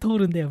こうやって通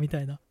るんだよみた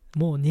いな、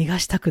もう逃が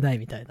したくない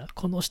みたいな、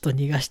この人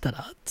逃がした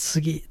ら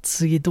次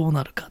どう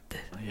なるかって。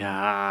い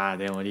やー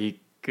でもリ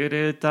ク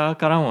ルーター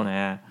からも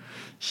ね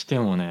して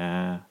も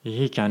ね、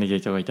いいキャンディデ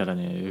ートがいたら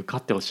ね受か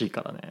ってほしい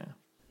からね。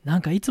な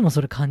んかいつも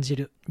それ感じ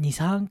る。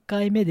 2,3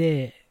 回目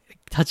で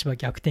立場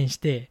逆転し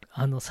て、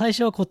最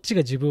初はこっち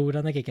が自分を売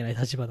らなきゃいけない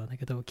立場なんだ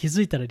けど、気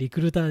づいたらリ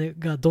クルーター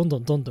がどんど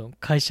ん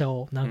会社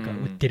をなんか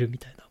売ってるみ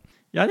たいな、い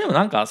やでも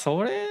なんか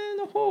それ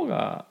の方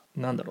が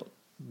なんだろう、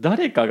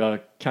誰かが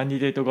キャンディ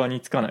デート側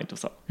につかないと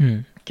さ、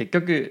結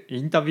局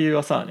インタビュー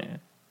はさね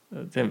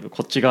全部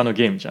こっち側の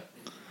ゲームじゃん。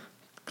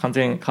完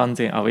全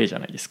アウェイじゃ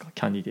ないですか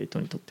キャンディデー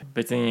トにとって。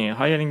別に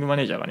ハイアリングマ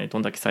ネージャーがねど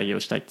んだけ採用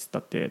したいって言った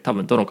って多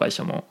分どの会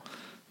社も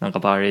なんか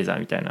バーレーザー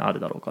みたいなのある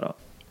だろうから、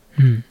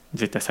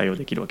絶対採用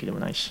できるわけでも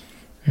ないし、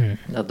だか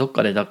らどっ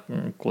かで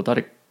こう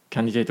キ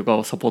ャンディデート側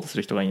をサポートす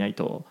る人がいない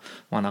と、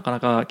なかな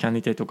かキャンデ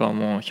ィデート側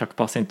も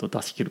 100%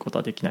 出し切ること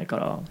はできないか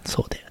ら。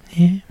そうだよ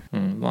ね。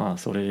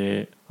それ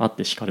であっ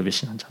てしかるべ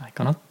しなんじゃない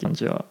かなって感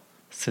じは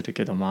する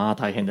けど、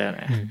大変だよ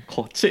ね、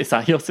こっちで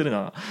採用する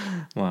のは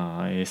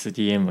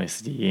SDM も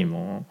SDA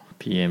も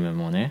PM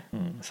もね、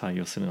採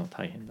用するのは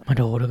大変だ。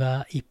ロール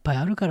がいっぱい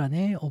あるから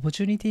ね、オポ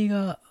チュニティ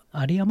が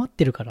有り余っ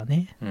てるから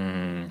ね。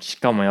し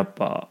かもやっ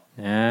ぱ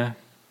ね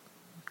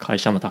会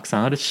社もたく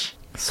さんあるし。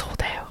そう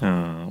だよ、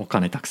お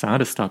金たくさんあ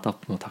るスタートアッ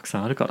プもたくさ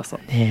んあるからさ、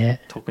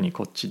特に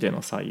こっちで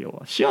の採用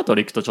は。シアト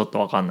ル行くとちょっと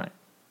分かんない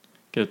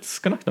けど、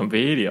少なくとも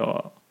ベイエリア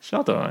はシ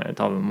アトルはね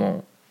多分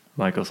もう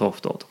マイクロソ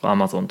フトとかア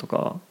マゾンと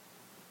か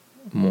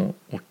も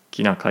う大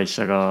きな会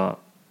社が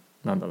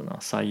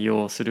採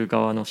用する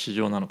側の市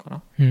場なのか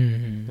な、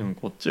でも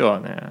こっち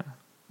はね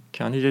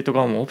キャンディデート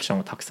側もオプション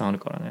がたくさんある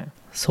からね。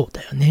そう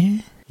だよ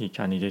ね。いいキ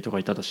ャンディデートが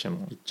いたとして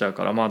も行っちゃう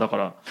から、だか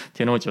ら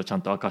手の内をちゃ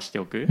んと明かして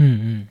おくって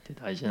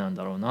大事なん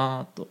だろう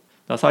なと。だか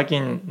ら最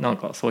近なん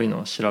かそういうの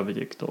を調べ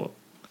ていくと、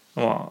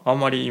あん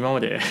まり今ま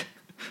で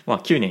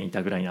9年い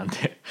たぐらいなん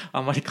で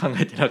あんまり考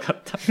えてなか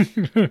ったこ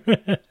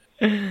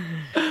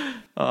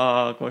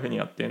ういうふうに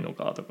やってんの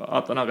かとか、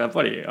あとなんかやっ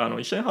ぱり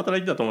一緒に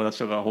働いてた友達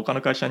とか他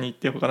の会社に行っ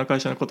て他の会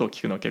社のことを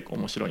聞くのは結構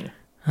面白いね。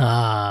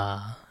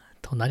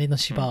隣の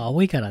芝は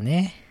青いから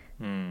ね。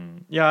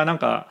いやなん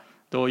か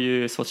どう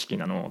いう組織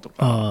なのと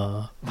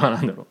か、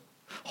なんだろう、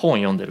本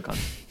読んでる感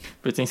じ。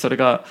別にそれ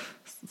で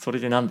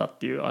なんだっ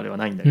ていうあれは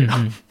ないんだけど、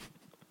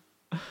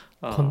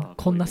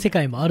こんな世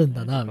界もあるん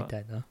だなみた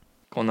いな。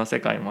こんな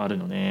世界もある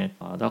のね。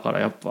だか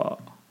らやっぱ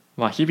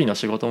日々の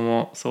仕事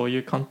もそうい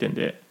う観点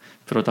で、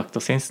プロダクト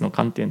センスの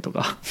観点と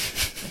か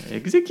エ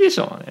グゼキュー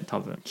ションはね多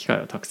分機会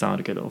はたくさんあ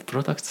るけど、プ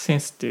ロダクトセン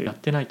スってやっ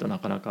てないとな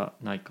かなか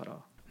ないから。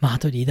あ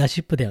とリーダー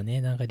シップだよ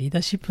ね。なんかリーダ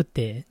ーシップっ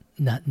て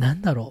な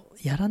んだろ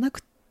う、やらな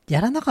か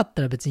っ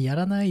たら別にや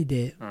らない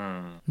で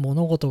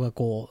物事が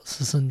こう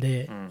進ん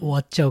で終わ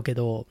っちゃうけ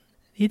ど、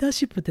リーダー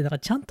シップってなんか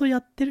ちゃんとや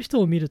ってる人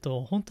を見る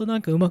と本当な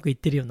んかうまくいっ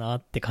てるよな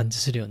って感じ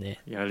するよね。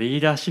いやリ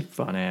ーダーシッ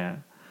プは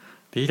ね、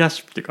リーダー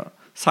シップっていうか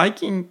最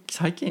近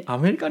ア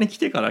メリカに来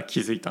てから気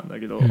づいたんだ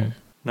けど、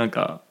なん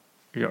か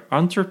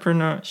アントレプレ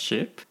ナーシ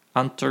ップ、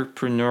アントレ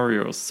プレナリ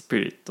アルスピ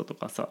リットと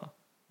かさ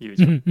言う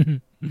じゃ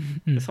ん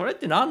それっ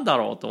てなんだ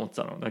ろうと思って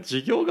たの。なんか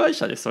事業会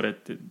社でそれっ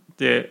て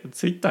で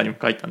ツイッターにも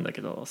書いたんだ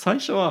けど、最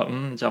初は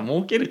じゃあ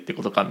儲けるって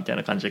ことかみたい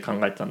な感じで考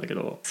えてたんだけ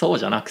ど、そう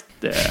じゃなくっ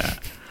て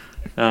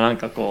なん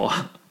かこう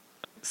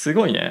す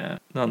ごいね、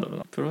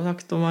プロダ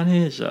クトマ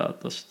ネージャー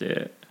とし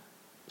て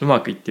うま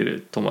くいって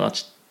る友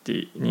達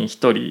に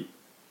一人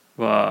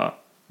は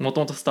もと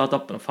もとスタートア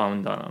ップのファウ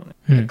ンダーなの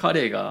ね、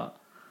彼が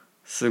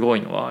すご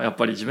いのはやっ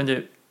ぱり自分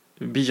で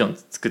ビジョン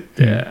作っ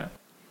て、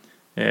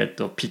ピ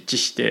ッチ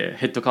して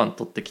ヘッドカウント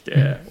取ってき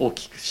て、大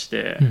きくし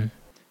て、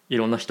い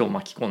ろんな人を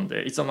巻き込ん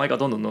でいつの間にか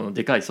どんどん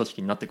でかい組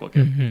織になっていくわ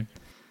け、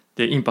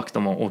でインパクト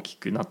も大き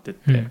くなってっ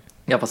て、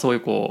やっぱそうい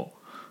うこう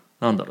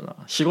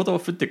仕事を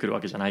降ってくる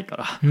わけじゃないか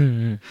ら、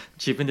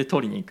自分で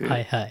取りに行く、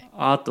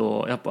あ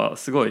とやっぱ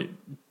すごい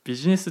ビ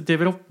ジネスデ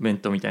ベロップメン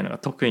トみたいなのが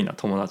得意な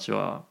友達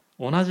は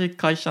同じ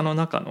会社の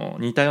中の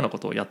似たようなこ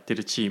とをやって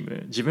るチー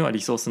ム、自分は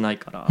リソースない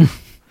から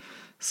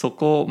そ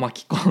こを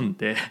巻き込ん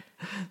で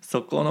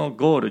そこの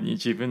ゴールに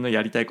自分の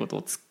やりたいこと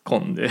を突っ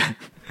込んで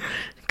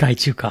外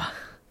注か。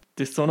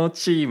でその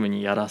チーム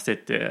にやらせ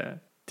てっ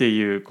て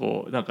いう、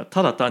こうなんか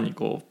ただ単に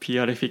こう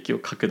PRFQ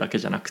を書くだけ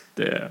じゃなく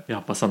て、や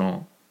っぱそ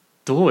の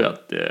どうや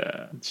っ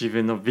て自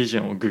分のビジ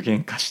ョンを具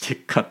現化してい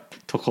くかって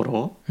とこ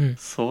ろ、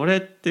それ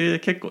って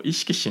結構意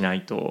識しな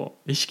いと、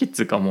意識っ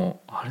つうか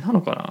もうあれな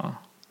のか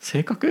な、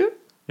性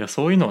格、いや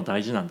そういうのは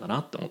大事なんだな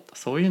って思った。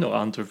そういうの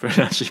がアントレプレ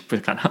ナーシップ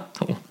かな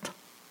と思っ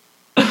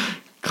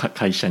た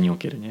会社にお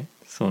けるね、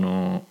そ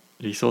の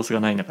リソースが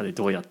ない中で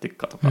どうやっていく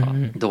かとか、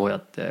どうや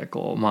って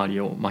こう周り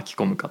を巻き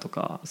込むかと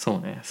か、そう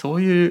ね、そ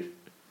ういう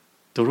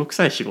泥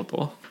臭い仕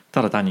事、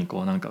ただ単に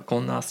こうなんかこ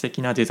んな素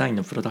敵なデザイン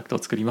のプロダクトを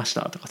作りまし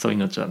たとかそういう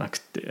のじゃなく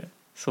て、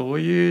そう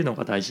いうの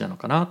が大事なの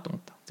かなと思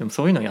った。でも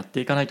そういうのをやって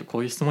いかないとこ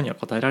ういう質問には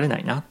答えられな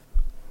いな。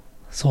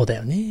そうだ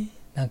よね。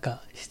なん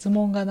か質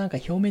問がなんか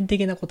表面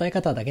的な答え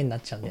方だけにな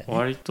っちゃうんだよね。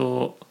割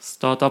とス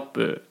タートアッ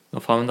プの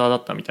ファウンダーだ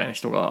ったみたいな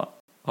人が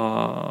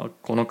こ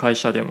の会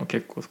社でも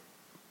結構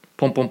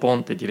ポンポンポン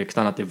ってディレク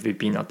ターになって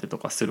VP になってと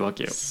かするわ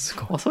けよ。す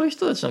ごい。そういう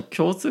人たちの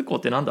共通項っ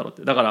てなんだろうっ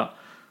て。だから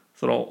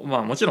その、ま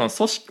あ、もちろん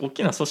大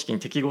きな組織に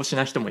適合し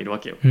ない人もいるわ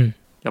けよ、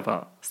やっ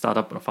ぱスタート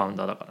アップのファウン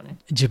ダーだからね。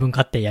自分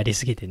勝手やり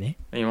すぎてね。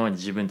今まで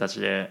自分たち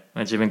で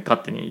自分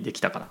勝手にで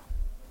きたから。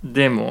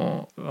で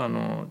も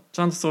ち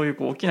ゃんとそういう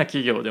大きな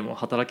企業でも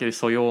働ける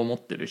素養を持っ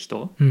てる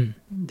人、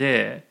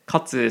でか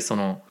つそ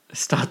の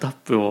スタートアッ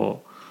プ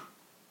を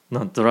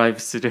ドライブ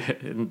する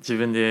自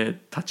分で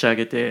立ち上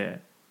げて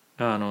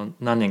何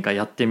年か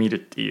やってみるっ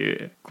て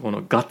いうこ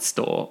のガッツ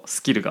と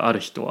スキルがあ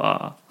る人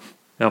は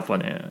やっぱ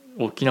ね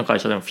大きな会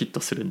社でもフィット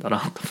するんだな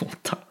と思っ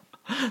た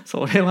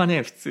それは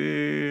ね普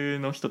通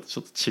の人とち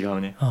ょっと違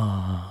うね。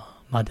ま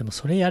あでも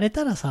それやれ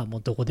たらさ、も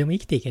うどこでも生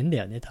きていけんだ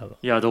よね多分。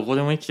いやどこ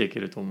でも生きていけ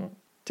ると思うっ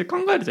て考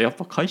えると、やっ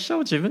ぱ会社を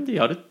自分で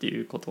やるって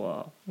いうこと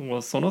はも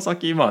うその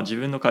先、まあ自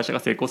分の会社が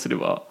成功すれ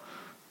ば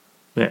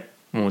ね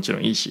もちろ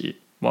んいいし、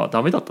まあ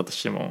ダメだったと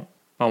しても、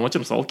まあ、もち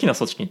ろんさ大きな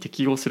組織に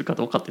適合するか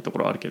どうかっていうとこ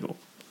ろはあるけど、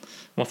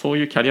まあ、そう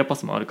いうキャリアパ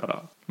スもあるか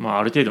ら、まあ、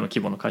ある程度の規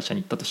模の会社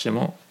に行ったとして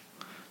も、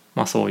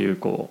まあ、そういう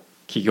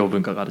企業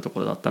文化があるとこ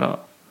ろだった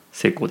ら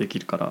成功でき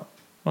るから、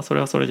まあ、それ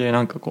はそれで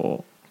なんか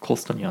コ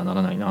ストにはな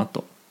らないな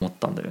と思っ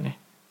たんだよね。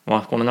ま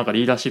あ、このなんか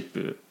リーダーシッ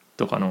プ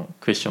とかの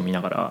クエスチョンを見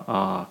なが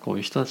ら、こうい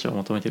う人たちを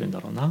求めてるんだ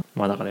ろうな。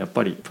まあだからやっ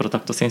ぱりプロダ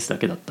クトセンスだ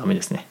けだとダメ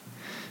ですね。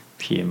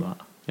PM は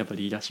やっぱ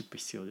リーダーシップ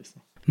必要です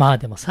ね。まあ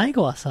でも最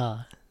後は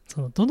さ、そ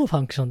のどのフ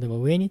ァンクションで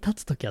も上に立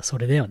つときはそ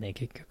れだよね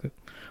結局。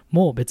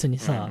もう別に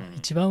さ、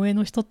一番上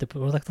の人ってプ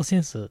ロダクトセ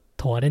ンス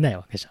問われない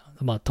わけじ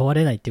ゃん。まあ問わ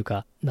れないっていう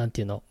か、なん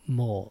ていうの、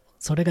もう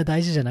それが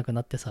大事じゃなく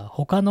なってさ、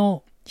他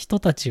の人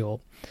たち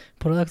を、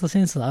プロダクトセ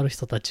ンスのある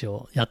人たち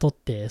を雇っ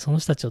て、その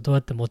人たちをどう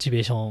やってモチベ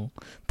ーション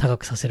高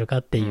くさせるか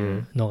ってい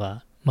うの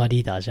が、まあ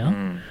リーダーじゃ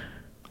ん。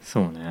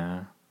そう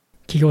ね。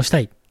起業した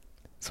い。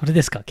それ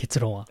ですか結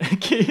論は。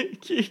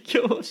起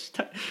業し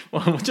たい。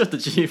まあもうちょっと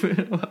自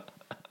分は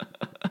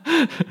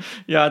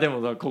いやで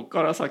もこっ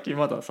から先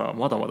まだ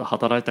まだ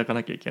働いていか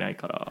なきゃいけない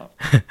から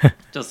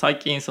ちょっと最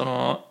近そ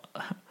の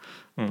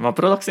まあ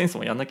プロダクトセンス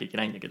もやんなきゃいけ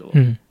ないんだけど、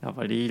やっ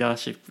ぱりリーダー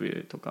シッ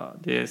プとか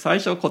で最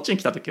初こっちに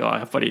来た時は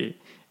やっぱり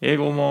英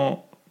語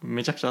も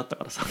めちゃくちゃだった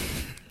からさ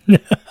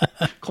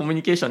コミュ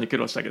ニケーションに苦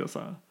労したけど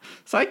さ、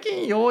最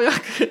近ようや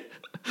く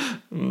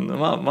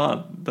ま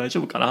あ大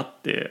丈夫かな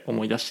って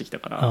思い出してきた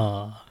か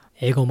ら。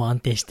英語も安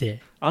定し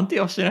て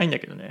はしてないんだ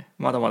けどね、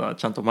まだまだ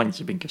ちゃんと毎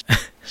日勉強して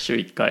週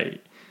1回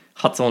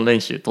発音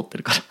練習取って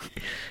るから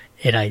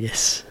偉いで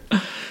す。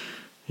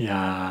い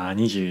や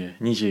ー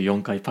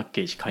24回パッ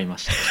ケージ買いま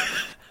した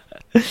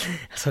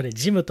それ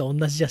ジムと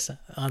同じじゃさ、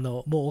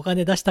もうお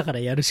金出したから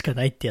やるしか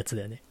ないってやつ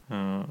だよね。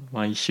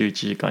毎週1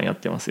時間やっ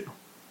てますよ。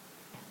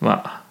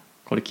まあ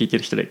これ聞いて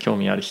る人で興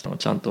味ある人も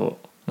ちゃん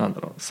と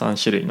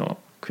3種類の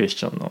クエス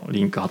チョンの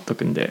リンク貼っと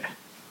くんで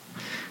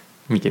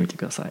見てみて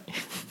ください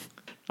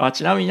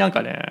ちなみになん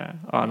かね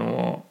な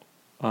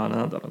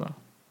んだろうな、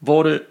ボ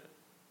ール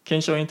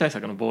検証員対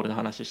策のボールの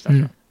話した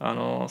じゃ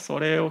ん、そ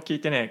れを聞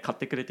いてね買っ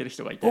てくれてる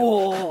人がいて、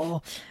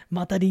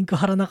またリンク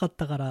貼らなかっ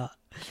たから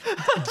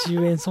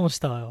10円損し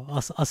たわよ。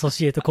アソ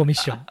シエイトコミッ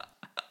ション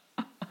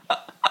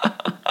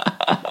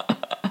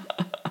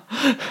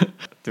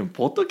でも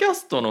ポッドキャ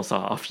ストの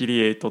さアフィリ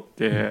エイトっ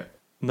て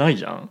ない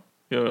じゃん、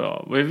いやウ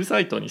ェブサ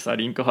イトにさ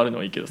リンク貼るの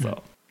はいいけど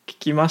さ、聞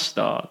きまし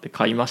たって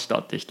買いました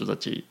って人た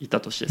ちいた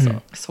として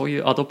さ、そうい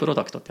うアドプロ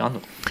ダクトってあんの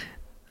か？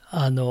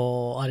あ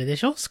れで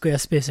しょ、スクエア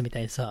スペースみた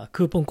いにさ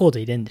クーポンコード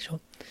入れんでしょ。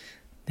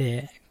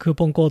でクー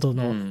ポンコード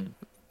の、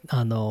ク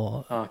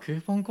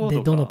ーポンコード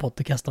でどのポッ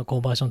ドキャストのコ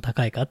ンバージョン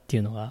高いかってい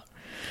うのが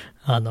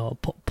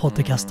ポッ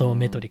ドキャスト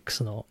メトリック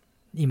スの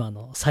今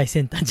の最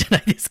先端じゃな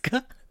いです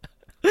か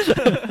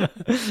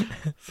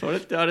それっ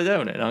てあれだ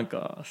よね、なん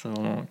かそ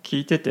の聞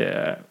いて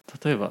て、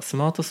例えばス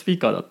マートスピー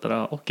カーだった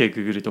ら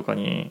OKGoogle とか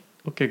に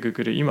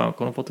OKGoogle 今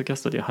このポッドキャ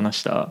ストで話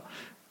した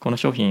この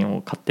商品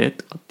を買って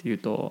とかっていう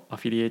とア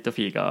フィリエイトフ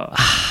ィーが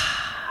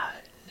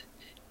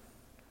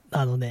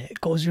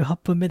58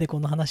分目でこ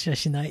の話は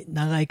しない、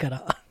長いか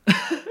ら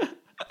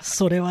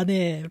それは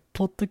ね、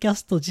ポッドキャ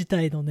スト自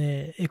体の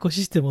ね、エコ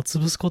システムを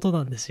潰すこと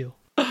なんですよ。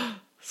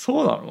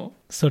そうなの？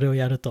それを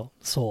やると。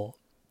そう。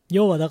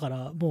要はだか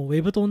ら、もうウ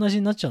ェブと同じ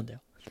になっちゃうんだよ。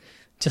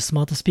じゃあス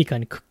マートスピーカー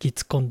にクッキー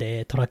突っ込ん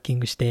で、トラッキン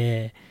グし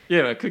て。い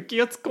やいや、クッキー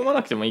が突っ込ま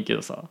なくてもいいけ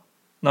どさ、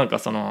なんか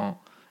その、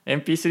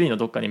MP3 の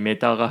どっかにメー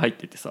ターが入っ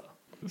ててさ、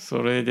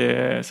それ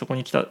で、そこ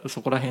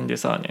ら辺で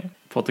さね、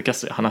ポッドキャ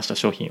ストで話した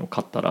商品を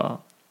買ったら、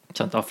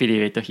ちゃんとアフィリ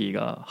エイト費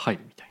が入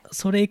るみたいな。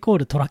それイコー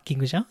ルトラッキン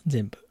グじゃん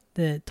全部。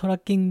で、トラ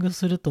ッキング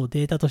すると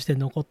データとして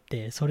残っ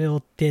て、それ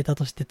をデータ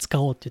として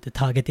使おうって言って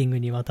ターゲティング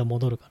にまた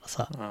戻るから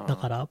さ。だ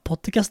から、ポッ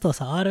ドキャストは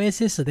さ、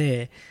RSS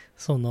で、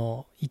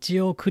一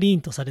応クリー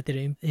ンとされて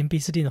る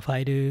MP3 のフ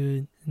ァイ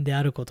ルで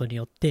あることに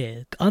よっ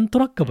て、アント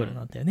ラッカブル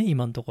なんだよね、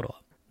今のところは。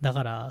だ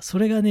から、そ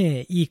れが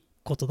ね、いい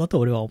ことだと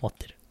俺は思っ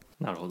てる。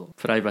なるほど。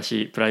プライバ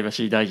シ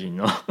ー大臣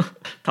の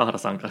田原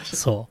さんからして。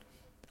そう。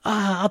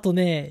あと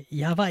ね、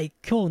やばい。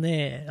今日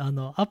ね、ア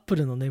ップ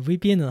ルのね、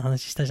VPN の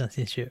話したじゃん、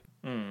先週。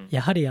うん、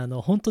やはり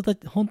本当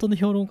の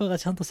評論家が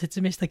ちゃんと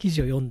説明した記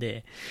事を読ん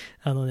で、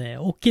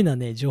大きな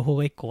ね、情報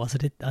が一個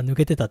抜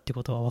けてたって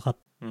ことが分かっ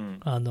た。うん、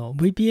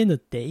VPN っ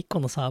て一個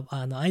の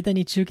間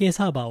に中継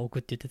サーバーを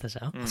置くって言ってたじ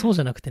ゃん、そう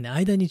じゃなくてね、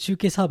間に中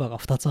継サーバーが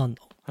2つあん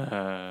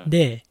の。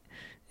で、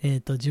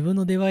自分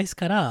のデバイス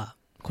から、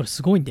これ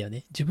すごいんだよ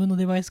ね。自分の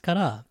デバイスか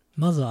ら、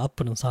まずは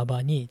Apple のサーバ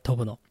ーに飛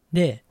ぶの。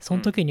で、そ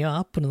の時には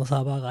Apple の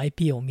サーバーが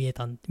IP を見え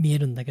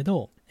るんだけ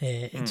ど、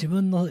自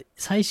分の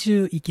最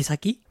終行き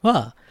先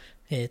は、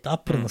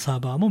Apple のサー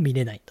バーも見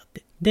れないんだっ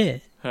て。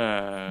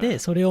で、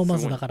それをま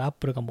ずだから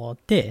Apple が持っ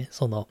て、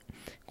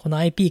この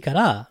IP か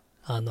ら、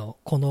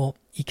この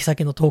行き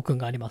先のトークン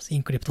があります。イ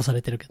ンクリプトさ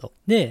れてるけど。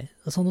で、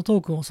そのト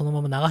ークンをその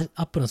まま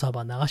Apple のサー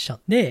バーに流しちゃ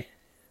う。で、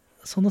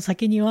その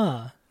先に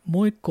は、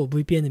もう一個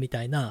VPN み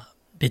たいな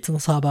別の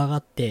サーバーがあ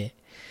って、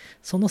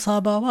そのサ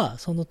ーバーは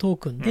そのトー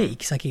クンで行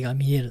き先が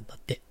見えるんだっ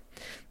て。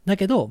だ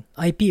けど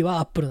IP は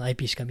Apple の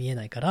IP しか見え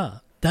ないか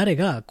ら、誰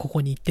がこ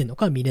こに行ってんの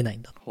か見れない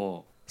んだ。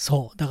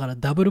そう。だから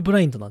ダブルブラ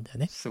インドなんだよ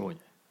ね。すごい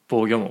ね。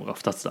防御網が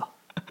2つだ。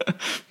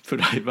プ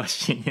ライバ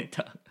シーネ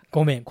タ。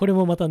ごめん。これ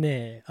もまた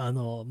ね、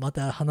ま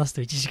た話す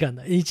と1時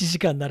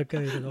間になるけ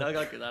ど。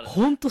長くなる。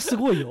ほんとす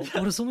ごいよ。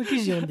俺その記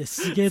事読んで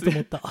すげえと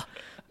思った。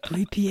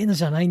VPN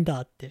じゃないん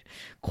だって。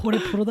これ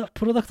プロダ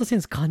クトセ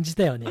ンス感じ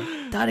たよね。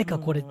誰か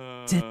これ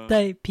絶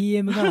対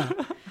PM が、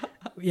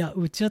いや、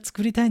うちは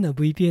作りたいのは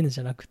VPN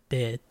じゃなく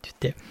て、って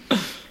言っ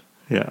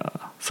て。い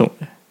や、そう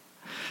ね。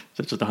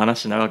じゃあちょっと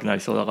話長くな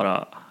りそうだか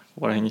ら、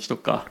ここら辺にしと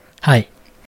くか。はい。